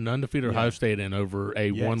put an undefeated Ohio State in over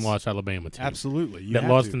a one-loss Alabama team. Absolutely. That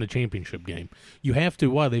lost in the championship game. You have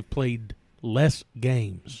to. Why? They've played less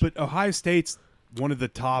games. But Ohio State's one of the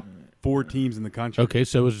top 4 teams in the country. Okay,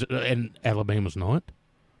 so and Alabama's not?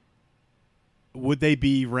 Would they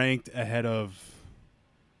be ranked ahead of,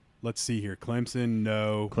 let's see here, Clemson?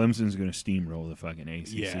 No. Clemson's going to steamroll the fucking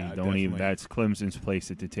ACC. Yeah, Don't even. That's Clemson's place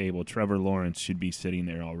at the table. Trevor Lawrence should be sitting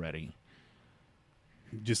there already.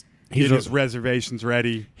 Just get his reservations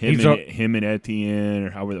ready. Him and Etienne,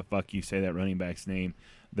 or however the fuck you say that running back's name,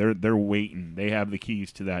 they're waiting. They have the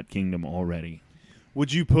keys to that kingdom already.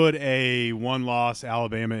 Would you put a one-loss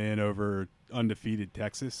Alabama in over undefeated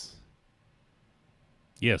Texas?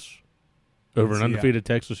 Yes. Over an undefeated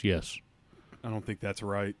Texas, yes. I don't think that's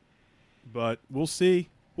right. But we'll see.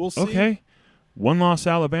 We'll see. Okay. One-loss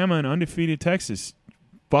Alabama and undefeated Texas.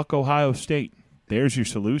 Fuck Ohio State. There's your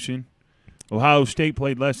solution. Ohio State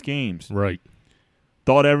played less games. Right.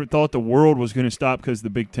 Thought the world was going to stop because the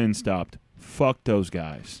Big Ten stopped. Fuck those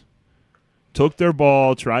guys. Took their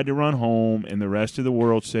ball, tried to run home, and the rest of the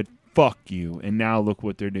world said, fuck you. And now look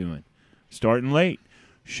what they're doing. Starting late.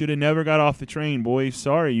 Should have never got off the train, boys.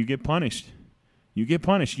 Sorry, you get punished. You get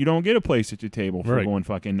punished. You don't get a place at the table for going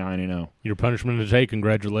fucking 9-0. Your punishment today,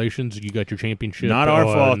 congratulations. You got your championship. Not our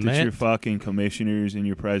fault that your fucking commissioners and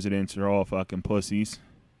your presidents are all fucking pussies.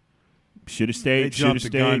 Should have stayed. Should have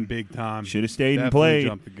stayed. Big time. Should have stayed and played.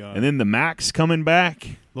 Jumped the gun. And then the Max coming back.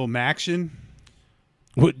 Little Maction.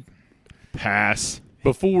 What? Pass.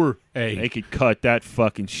 Before, they could cut that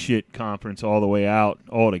fucking shit conference all the way out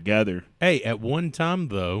altogether. Hey, at one time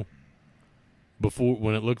though, before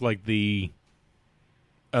when it looked like the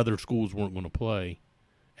other schools weren't going to play,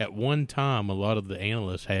 at one time a lot of the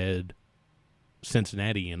analysts had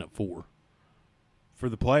Cincinnati in at 4 for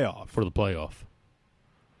the playoff.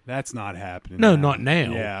 That's not happening. No, now. not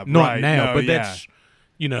now. Yeah, not right. now. No, but that's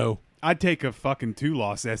I'd take a fucking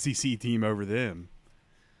 2-loss SEC team over them.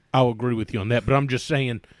 I'll agree with you on that, but I'm just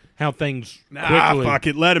saying how things quickly. Fuck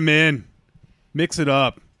it, let them in, mix it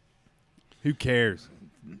up. Who cares?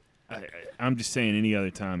 I'm just saying, any other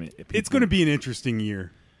time, it's going to be an interesting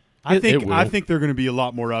year. I think there are going to be a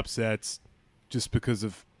lot more upsets, just because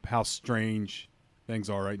of how strange things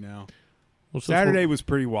are right now. Well, Saturday was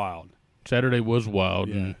pretty wild. Saturday was wild,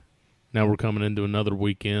 Yeah. and now we're coming into another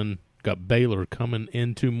weekend. Got Baylor coming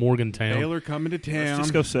into Morgantown. Baylor coming to town. Let's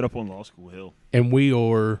just go set up on Law School Hill. And we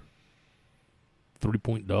are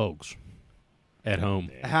 3-point dogs at home.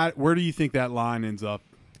 Where do you think that line ends up?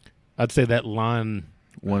 I'd say that line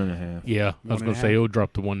 1.5. Yeah, I was going to say it'll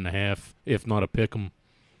drop to 1.5, if not a pick 'em.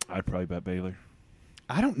 I'd probably bet Baylor.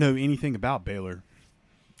 I don't know anything about Baylor.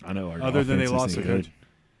 I know. Other than they lost a coach.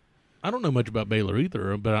 I don't know much about Baylor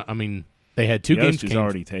either, but I mean, they had two games. He's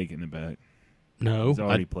already taken the bet. No, he's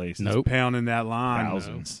already placed. Nope. Pounding that line,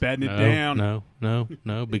 thousands, betting it down.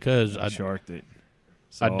 No, because I sharked it.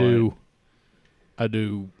 I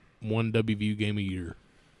do one WVU game a year,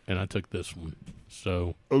 and I took this one.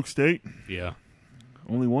 So Oak State. Yeah,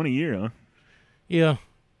 only one a year, huh? Yeah.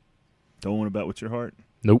 Don't want to bet with your heart.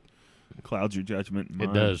 Nope. Clouds your judgment.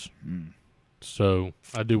 It does. So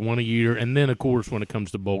I do one a year, and then of course when it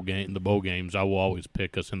comes to the bowl games, I will always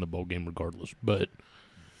pick us in the bowl game regardless. But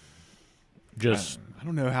just I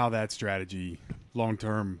don't know how that strategy long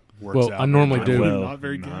term works out. I normally do. Not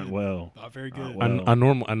very good. Not very good. I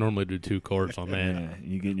normally do 2 cards on that. Yeah,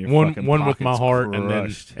 you get your one with my heart,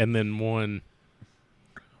 crushed. and then one.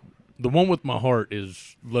 The one with my heart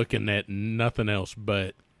is looking at nothing else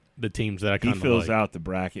but the teams that I kind of like. He fills out the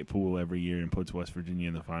bracket pool every year and puts West Virginia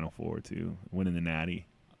in the Final Four too, winning the Natty.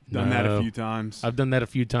 Done that a few times. I've done that a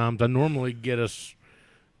few times. I normally get us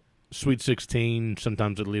Sweet 16,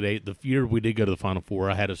 sometimes Elite 8. The year we did go to the Final Four,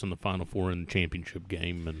 I had us in the Final Four in the championship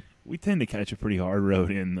game, and we tend to catch a pretty hard road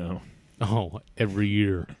in though. Oh, every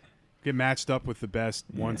year. Get matched up with the best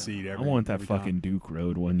one seed every. I want that every fucking time. Duke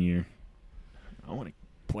road one year. I want to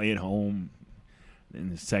play at home in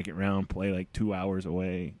the second round, play like 2 hours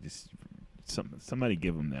away. Just somebody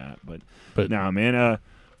give them that. But nah, man.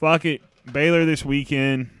 Fuck it. Baylor this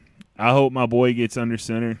weekend. I hope my boy gets under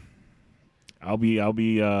center. I'll be. It'd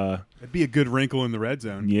be a good wrinkle in the red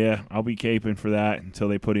zone. Yeah, I'll be caping for that until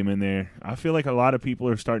they put him in there. I feel like a lot of people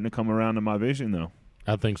are starting to come around to my vision, though.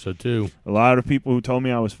 I think so too. A lot of people who told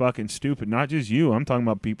me I was fucking stupid. Not just you. I'm talking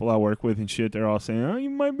about people I work with and shit. They're all saying, "Oh, you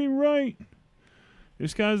might be right.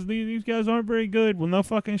 These guys aren't very good." Well, no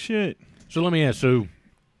fucking shit. So let me ask. So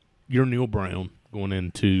you're Neil Brown going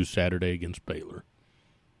into Saturday against Baylor.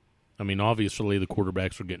 I mean, obviously the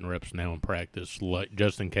quarterbacks are getting reps now in practice, like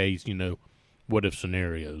just in case, what if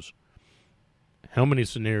scenarios. How many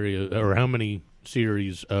scenarios or how many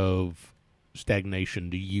series of stagnation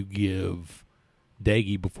do you give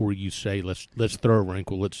Daggy before you say let's throw a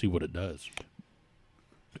wrinkle, let's see what it does?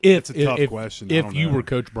 It's a tough question. If you were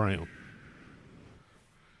Coach Brown.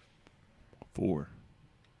 4.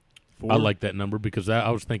 I like that number because I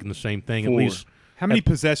was thinking the same thing. 4. At least how many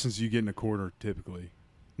possessions do you get in a quarter typically?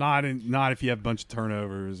 Not if you have a bunch of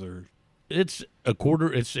turnovers or. It's a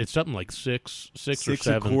quarter. It's something like six or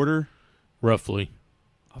 7 a quarter, roughly.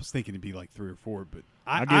 I was thinking it'd be like 3 or 4, but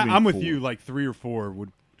I'm with you. Like 3 or 4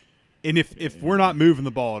 would. And if we're not moving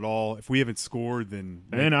the ball at all, if we haven't scored, then.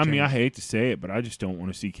 And I mean, I hate to say it, but I just don't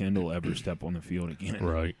want to see Kendall ever step on the field again.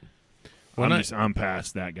 Right. I'm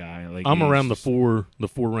past that guy. Like I'm around the four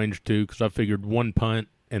range too because I figured one punt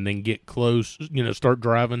and then get close, start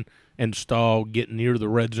driving and stall, get near the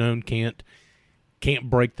red zone, can't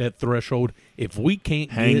break that threshold. If we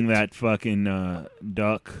can't hang that fucking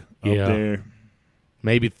duck up there,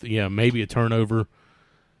 maybe a turnover,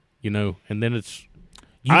 and then it's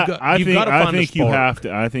I think you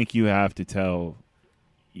have to tell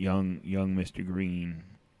young Mr. Green,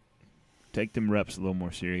 take them reps a little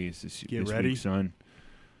more serious this week, son,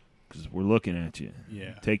 because we're looking at you.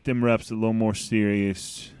 Yeah, take them reps a little more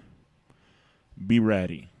serious. Be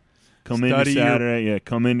ready. Come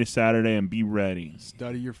into Saturday and be ready.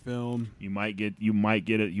 Study your film. You might get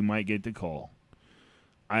the call.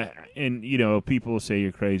 People say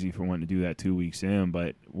you're crazy for wanting to do that 2 weeks in,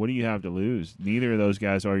 but what do you have to lose? Neither of those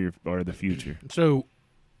guys are the future. So,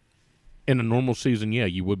 in a normal season, yeah,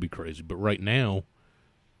 you would be crazy, but right now,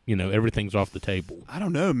 everything's off the table. I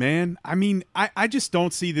don't know, man. I mean, I just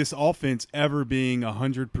don't see this offense ever being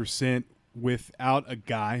 100% without a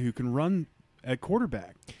guy who can run at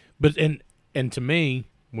quarterback. But and to me,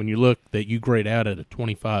 when you look that you grade out at a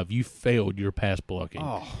 25, you failed your pass blocking.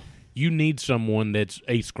 Oh. You need someone that's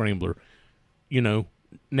a scrambler.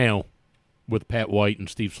 Now with Pat White and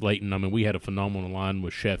Steve Slayton, I mean, we had a phenomenal line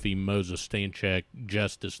with Sheffy, Moses, Stanchak,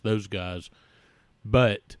 Justice, those guys.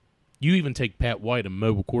 But you even take Pat White, a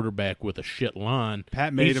mobile quarterback with a shit line.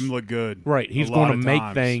 Pat made him look good. Right. He's going to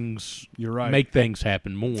make things. You're right. Make things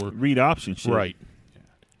happen more. Read option shit. Right.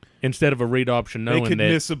 Instead of a read option, knowing they could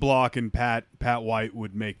that miss a block and Pat White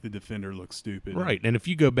would make the defender look stupid. Right, and if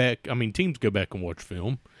you go back, I mean, teams go back and watch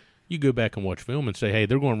film. You go back and watch film and say, hey,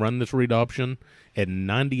 they're going to run this read option, and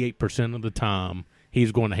 98% of the time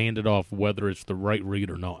he's going to hand it off whether it's the right read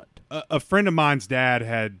or not. A friend of mine's dad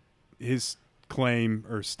had his claim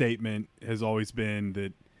or statement has always been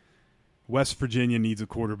that West Virginia needs a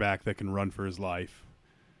quarterback that can run for his life.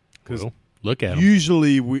 Because look at him.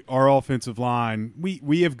 Usually our offensive line,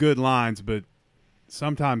 we have good lines, but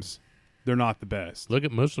sometimes they're not the best. Look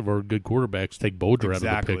at most of our good quarterbacks. Take Bolger out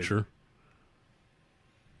of the picture.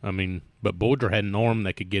 I mean, but Bolger had an arm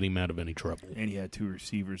that could get him out of any trouble. And he had 2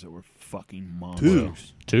 receivers that were fucking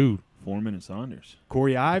monsters. Two. Foreman and Saunders.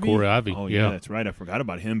 Corey Ivy? Oh, yeah, that's right. I forgot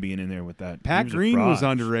about him being in there with that. Pat Green was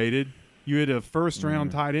underrated. You had a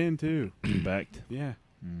first-round tight end, too. Becht. Yeah.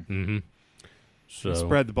 Mm-hmm. So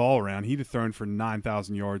spread the ball around. He'd have thrown for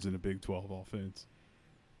 9,000 yards in a Big 12 offense.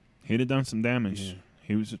 He'd have done some damage. Yeah.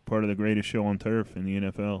 He was part of the greatest show on turf in the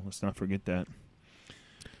NFL. Let's not forget that.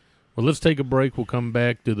 Well, let's take a break. We'll come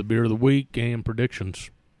back to the beer of the week and predictions.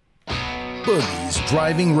 Boogie's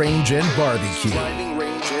Driving Range and Barbecue.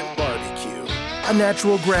 A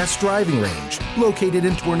natural grass driving range located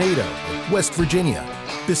in Tornado, West Virginia,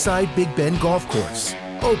 beside Big Bend Golf Course.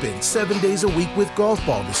 Open 7 days a week with golf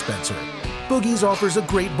ball dispenser. Boogie's offers a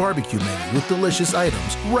great barbecue menu with delicious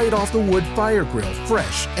items right off the wood fire grill,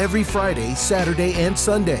 fresh every Friday, Saturday, and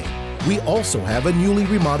Sunday. We also have a newly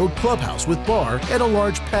remodeled clubhouse with bar and a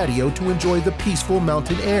large patio to enjoy the peaceful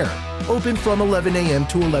mountain air. Open from 11 a.m.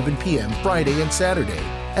 to 11 p.m. Friday and Saturday,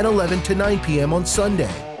 and 11 to 9 p.m. on Sunday.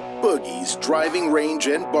 Boogie's Driving Range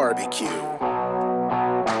and Barbecue.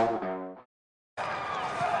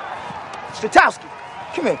 Stratowski,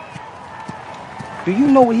 come here. Do you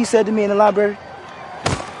know what he said to me in the library?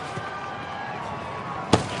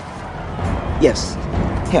 Yes,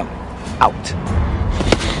 him. Out.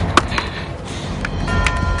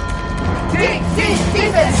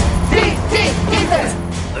 Defense!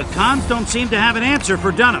 The Cons don't seem to have an answer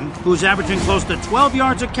for Dunham, who's averaging close to 12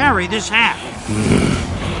 yards a carry this half.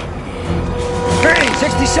 Green,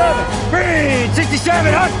 67! Green,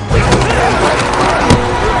 67! Oh,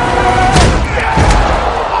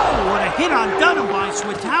 what a hit on Dunham by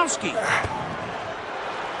Switowski.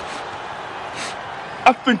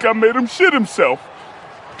 I think I made him shit himself.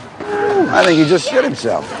 I think he just shit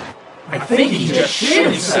himself. I think he just shit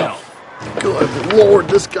himself. Good Lord,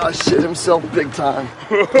 this guy shit himself big time.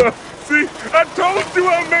 See, I told you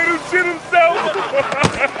I made him shit himself.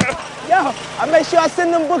 Yo, I make sure I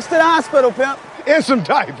send them books to the hospital, pimp. And some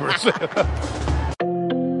diapers.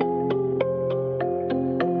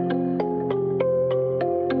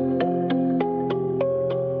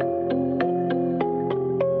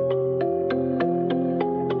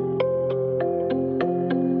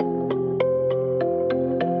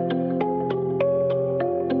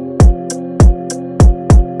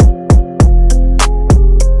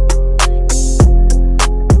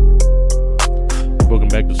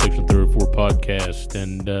 Podcast,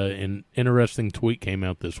 and an interesting tweet came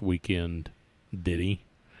out this weekend, Diddy,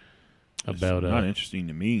 about not interesting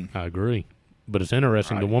to me. I agree, but it's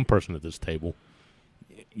interesting to one person at this table.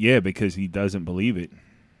 Yeah, because he doesn't believe it.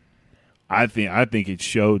 I think it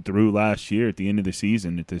showed through last year at the end of the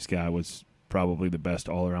season that this guy was probably the best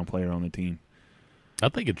all-around player on the team. I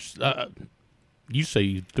think it's you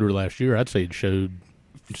say through last year. I'd say it showed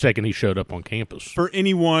the second he showed up on campus. For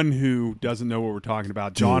anyone who doesn't know what we're talking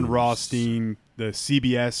about, John Rothstein, the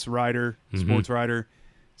CBS writer, sports writer,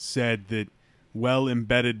 said that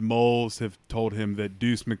well-embedded moles have told him that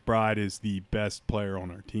Deuce McBride is the best player on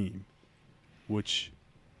our team, which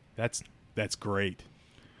that's great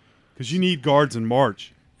because you need guards in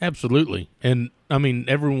March. Absolutely, and I mean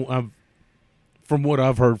everyone. From what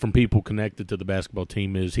I've heard from people connected to the basketball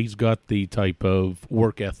team, is he's got the type of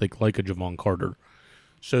work ethic like a Javon Carter.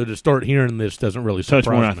 So to start hearing this doesn't really surprise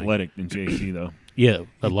me. Touch more athletic than JC, though. Yeah,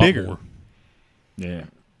 a lot bigger. more.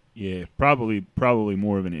 Yeah, probably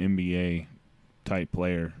more of an NBA type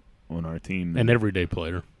player on our team, an everyday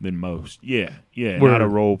player than most. Yeah, not a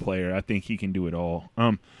role player. I think he can do it all.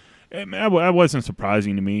 That wasn't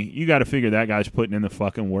surprising to me. You got to figure that guy's putting in the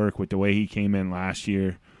fucking work with the way he came in last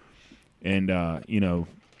year, and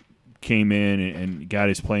came in and got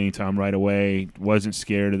his playing time right away. Wasn't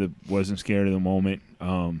scared of the moment.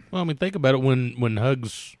 Well, I mean, think about it. When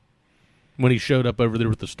Hugs, when he showed up over there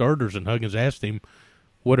with the starters, and Huggins asked him,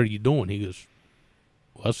 "What are you doing?" He goes,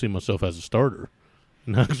 "Well, I see myself as a starter."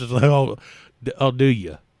 And Hugs is like, "I'll do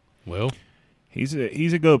you." Well, he's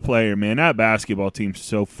a good player, man. That basketball team's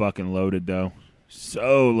so fucking loaded, though.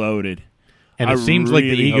 So loaded. And it seems like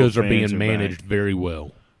the egos are being managed very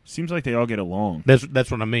well. Seems like they all get along. That's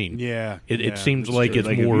what I mean. Yeah. It seems like it's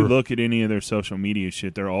more. If you look at any of their social media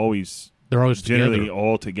shit, they're always They're always generally together.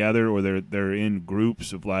 all together, or they're in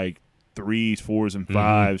groups of like 3s, 4s, and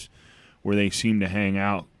 5s, where they seem to hang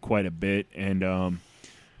out quite a bit. And got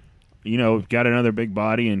another big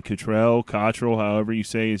body in Cottrell, however you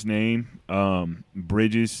say his name.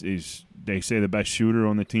 Bridges is, they say, the best shooter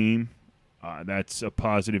on the team. That's a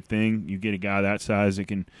positive thing. You get a guy that size that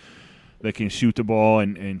can shoot the ball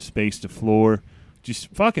and space the floor. Just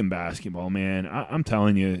fucking basketball, man. I'm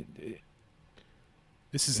telling you,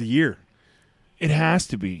 this is the year. It has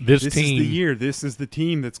to be. This is team, the year. This is the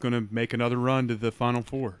team that's going to make another run to the Final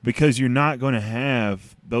Four. Because you're not going to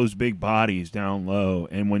have those big bodies down low.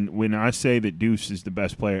 And when I say that Deuce is the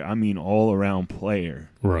best player, I mean all-around player.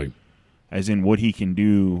 Right. As in what he can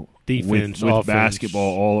do defense, with offense,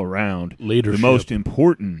 basketball all around. Leadership. The most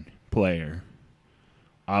important player,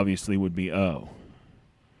 obviously, would be O.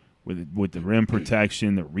 With the rim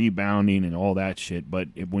protection, the rebounding, and all that shit. But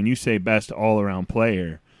when you say best all-around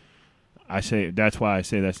player, that's why I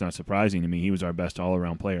say that's not surprising to me. He was our best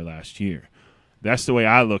all-around player last year. That's the way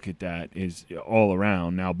I look at that, is all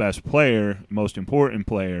around. Now, best player, most important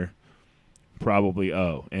player, probably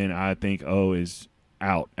O. And I think O is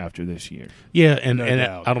out after this year. Yeah, and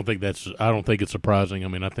I don't think it's surprising. I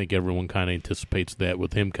mean, I think everyone kind of anticipates that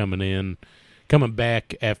with him coming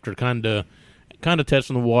back after kind of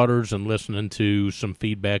testing the waters and listening to some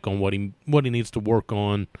feedback on what he needs to work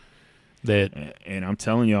on. And I'm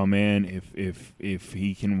telling y'all, man, if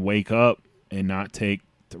he can wake up and not take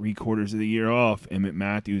 3/4 of the year off, Emmett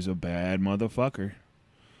Matthews is a bad motherfucker.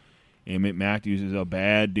 Emmett Matthews is a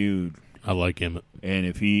bad dude. I like Emmett. And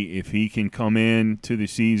if he can come in to the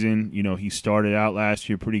season, he started out last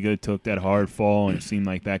year pretty good, took that hard fall, and it seemed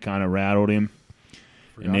like that kind of rattled him.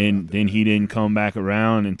 And then he didn't come back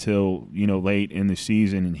around until late in the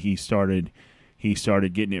season, and he started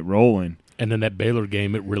getting it rolling. And then that Baylor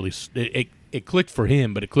game, it clicked for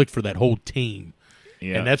him, but it clicked for that whole team.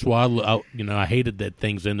 Yeah. And that's why I hated that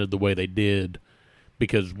things ended the way they did,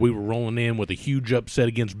 because we were rolling in with a huge upset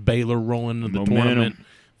against Baylor, rolling into the tournament,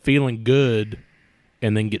 feeling good,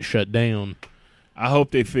 and then get shut down. I hope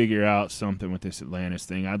they figure out something with this Atlantis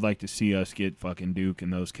thing. I'd like to see us get fucking Duke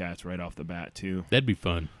and those cats right off the bat, too. That'd be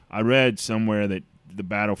fun. I read somewhere that the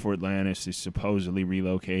battle for Atlantis is supposedly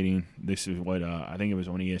relocating. This is what I think it was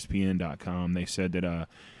on ESPN.com. They said that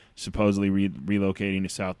supposedly relocating to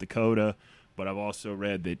South Dakota. But I've also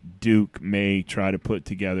read that Duke may try to put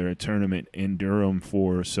together a tournament in Durham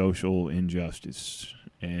for social injustice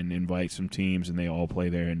and invite some teams, and they all play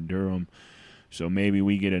there in Durham. So maybe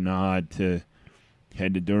we get a nod to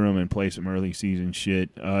head to Durham and play some early season shit.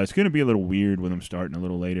 It's going to be a little weird with them starting a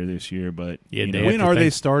little later this year, but when are they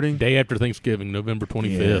starting? Day after Thanksgiving, November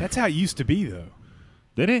 25th. Yeah. That's how it used to be, though.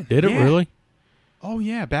 Did it? Did it really? Oh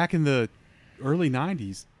yeah, back in the early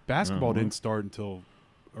 '90s, basketball didn't start until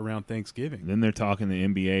around Thanksgiving. Then they're talking the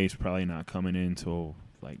NBA is probably not coming in until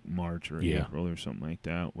like March or April or something like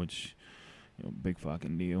that, which big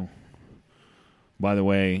fucking deal. By the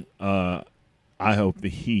way, I hope the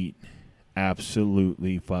Heat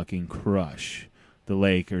absolutely fucking crush the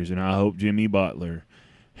Lakers, and I hope Jimmy Butler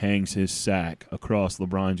hangs his sack across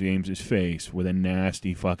LeBron James's face with a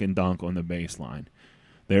nasty fucking dunk on the baseline.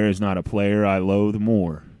 There is not a player I loathe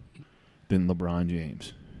more than LeBron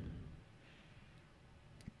James.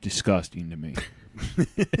 Disgusting to me.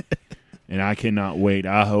 And I cannot wait.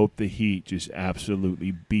 I hope the Heat just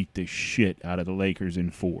absolutely beat the shit out of the Lakers in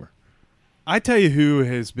 4. I tell you who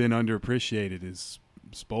has been underappreciated is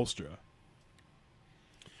Spoelstra.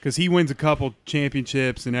 Because he wins a couple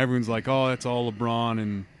championships, and everyone's like, oh, that's all LeBron.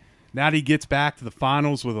 And now he gets back to the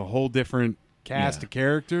finals with a whole different cast of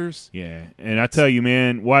characters. Yeah, and I tell you,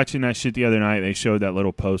 man, watching that shit the other night, they showed that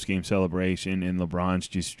little post-game celebration, and LeBron's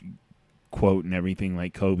just quoting everything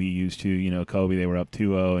like Kobe used to. Kobe, they were up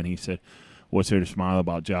 2-0, and he said, what's there to smile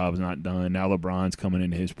about? Job's not done. Now LeBron's coming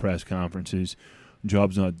into his press conferences.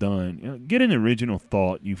 Job's not done. Get an original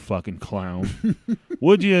thought, you fucking clown.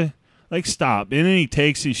 Would you? Like, stop. And then he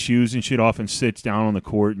takes his shoes and shit off and sits down on the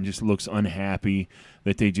court and just looks unhappy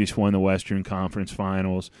that they just won the Western Conference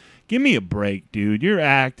Finals. Give me a break, dude. Your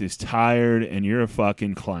act is tired, and you're a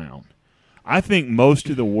fucking clown. I think most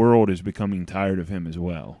of the world is becoming tired of him as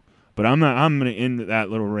well. But I'm going to end that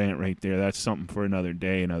little rant right there. That's something for another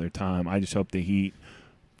day, another time. I just hope the Heat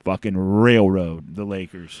fucking railroad the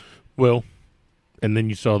Lakers. Well, and then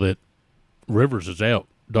you saw that Rivers is out.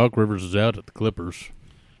 Doc Rivers is out at the Clippers.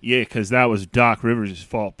 Yeah, because that was Doc Rivers'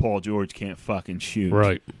 fault. Paul George can't fucking shoot.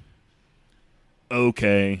 Right.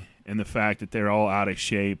 Okay. And the fact that they're all out of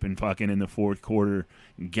shape and fucking in the fourth quarter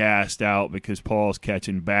gassed out because Paul's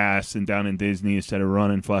catching bass and down in Disney instead of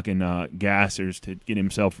running fucking gassers to get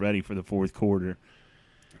himself ready for the fourth quarter.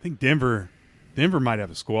 think Denver might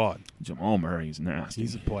have a squad. Jamal Murray's nasty.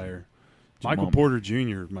 He's a player. Michael Porter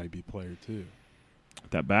Jr. might be a player too.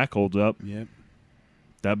 That back holds up. Yep.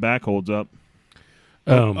 That back holds up.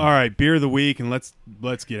 All right, beer of the week, and let's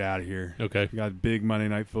get out of here. Okay. We got a big Monday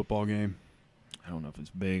Night Football game. I don't know if it's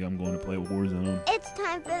big. I'm going to play Warzone. It's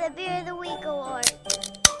time for the Beer of the Week award.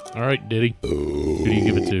 All right, Diddy. Who do you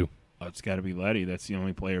give it to? It's got to be Letty. That's the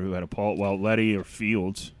only player who had a Paul. Well, Letty or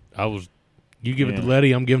Fields. You give it to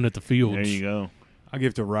Letty. I'm giving it to Fields. There you go. I'll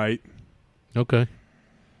give it to Wright. Okay.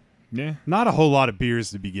 Yeah. Not a whole lot of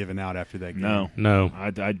beers to be given out after that game. No.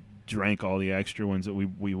 I drank all the extra ones that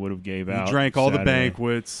we would have gave out. Drank all Saturday. the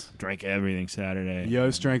banquets. Drank everything Saturday.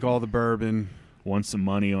 Yost drank all the bourbon. Won some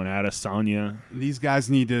money on Adesanya. These guys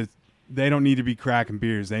they don't need to be cracking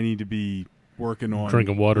beers. They need to be working on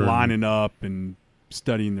drinking water, lining up and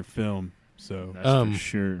studying their film. So that's for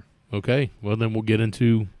sure. Okay. Well, then we'll get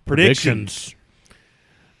into predictions.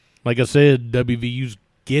 Like I said, WVU's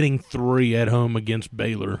getting 3 at home against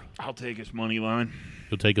Baylor. I'll take his money line.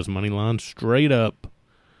 You'll take his money line straight up.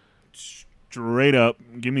 Straight up.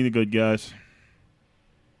 Give me the good guys.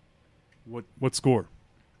 What score?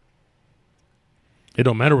 It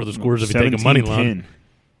don't matter what the score is if you take a money line.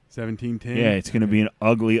 17-10? Yeah, it's going to be an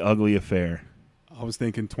ugly, ugly affair. I was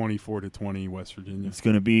thinking 24-20 West Virginia. It's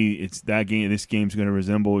going to be. It's that game. This game's going to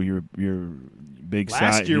resemble your big side.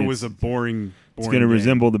 Last year was a boring. It's going to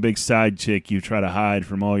resemble the big side chick you try to hide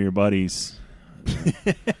from all your buddies,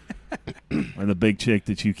 or the big chick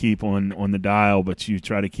that you keep on the dial, but you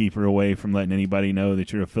try to keep her away from letting anybody know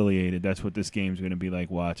that you're affiliated. That's what this game's going to be like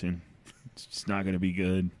watching. It's just not going to be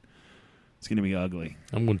good. It's going to be ugly.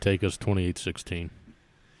 I'm going to take us 28-16.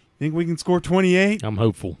 Think we can score 28? I'm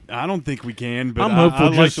hopeful. I don't think we can, but I'm hopeful.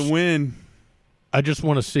 I'd like to win. I just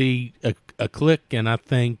want to see a click, and I'm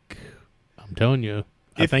telling you,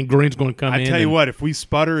 I think Green's going to come in. I tell you what, if we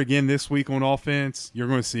sputter again this week on offense, you're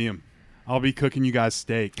going to see him. I'll be cooking you guys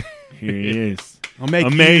steak. Here he is. I'll make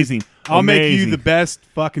amazing. I'll make you the best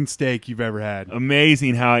fucking steak you've ever had.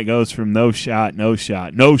 Amazing how it goes from no shot.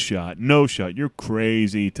 You're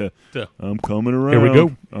crazy to I'm coming around. Here we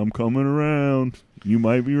go. I'm coming around. You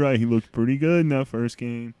might be right. He looked pretty good in that first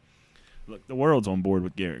game. Look, the world's on board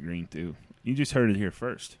with Garrett Green, too. You just heard it here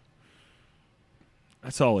first.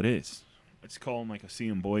 That's all it is. Let's call him like a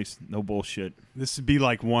CM Boyce. No bullshit. This would be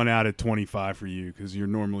like 1 out of 25 for you because you're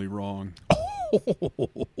normally wrong.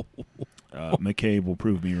 McCabe will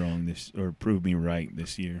prove me wrong prove me right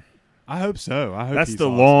this year. I hope so. I hope that's he's the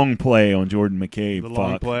awesome. Long play on Jordan McCabe. The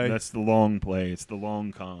long play. That's the long play. It's the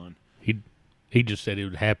long con. He just said it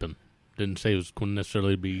would happen. Didn't say it was going to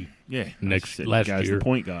necessarily be last guy's year. The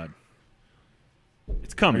point guard.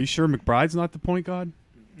 It's coming. Are you sure McBride's not the point guard?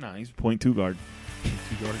 No, he's a point 2 guard.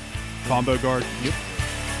 Combo guard. Yep.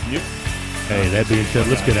 Hey, that being said,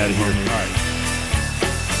 let's get out of here. All right.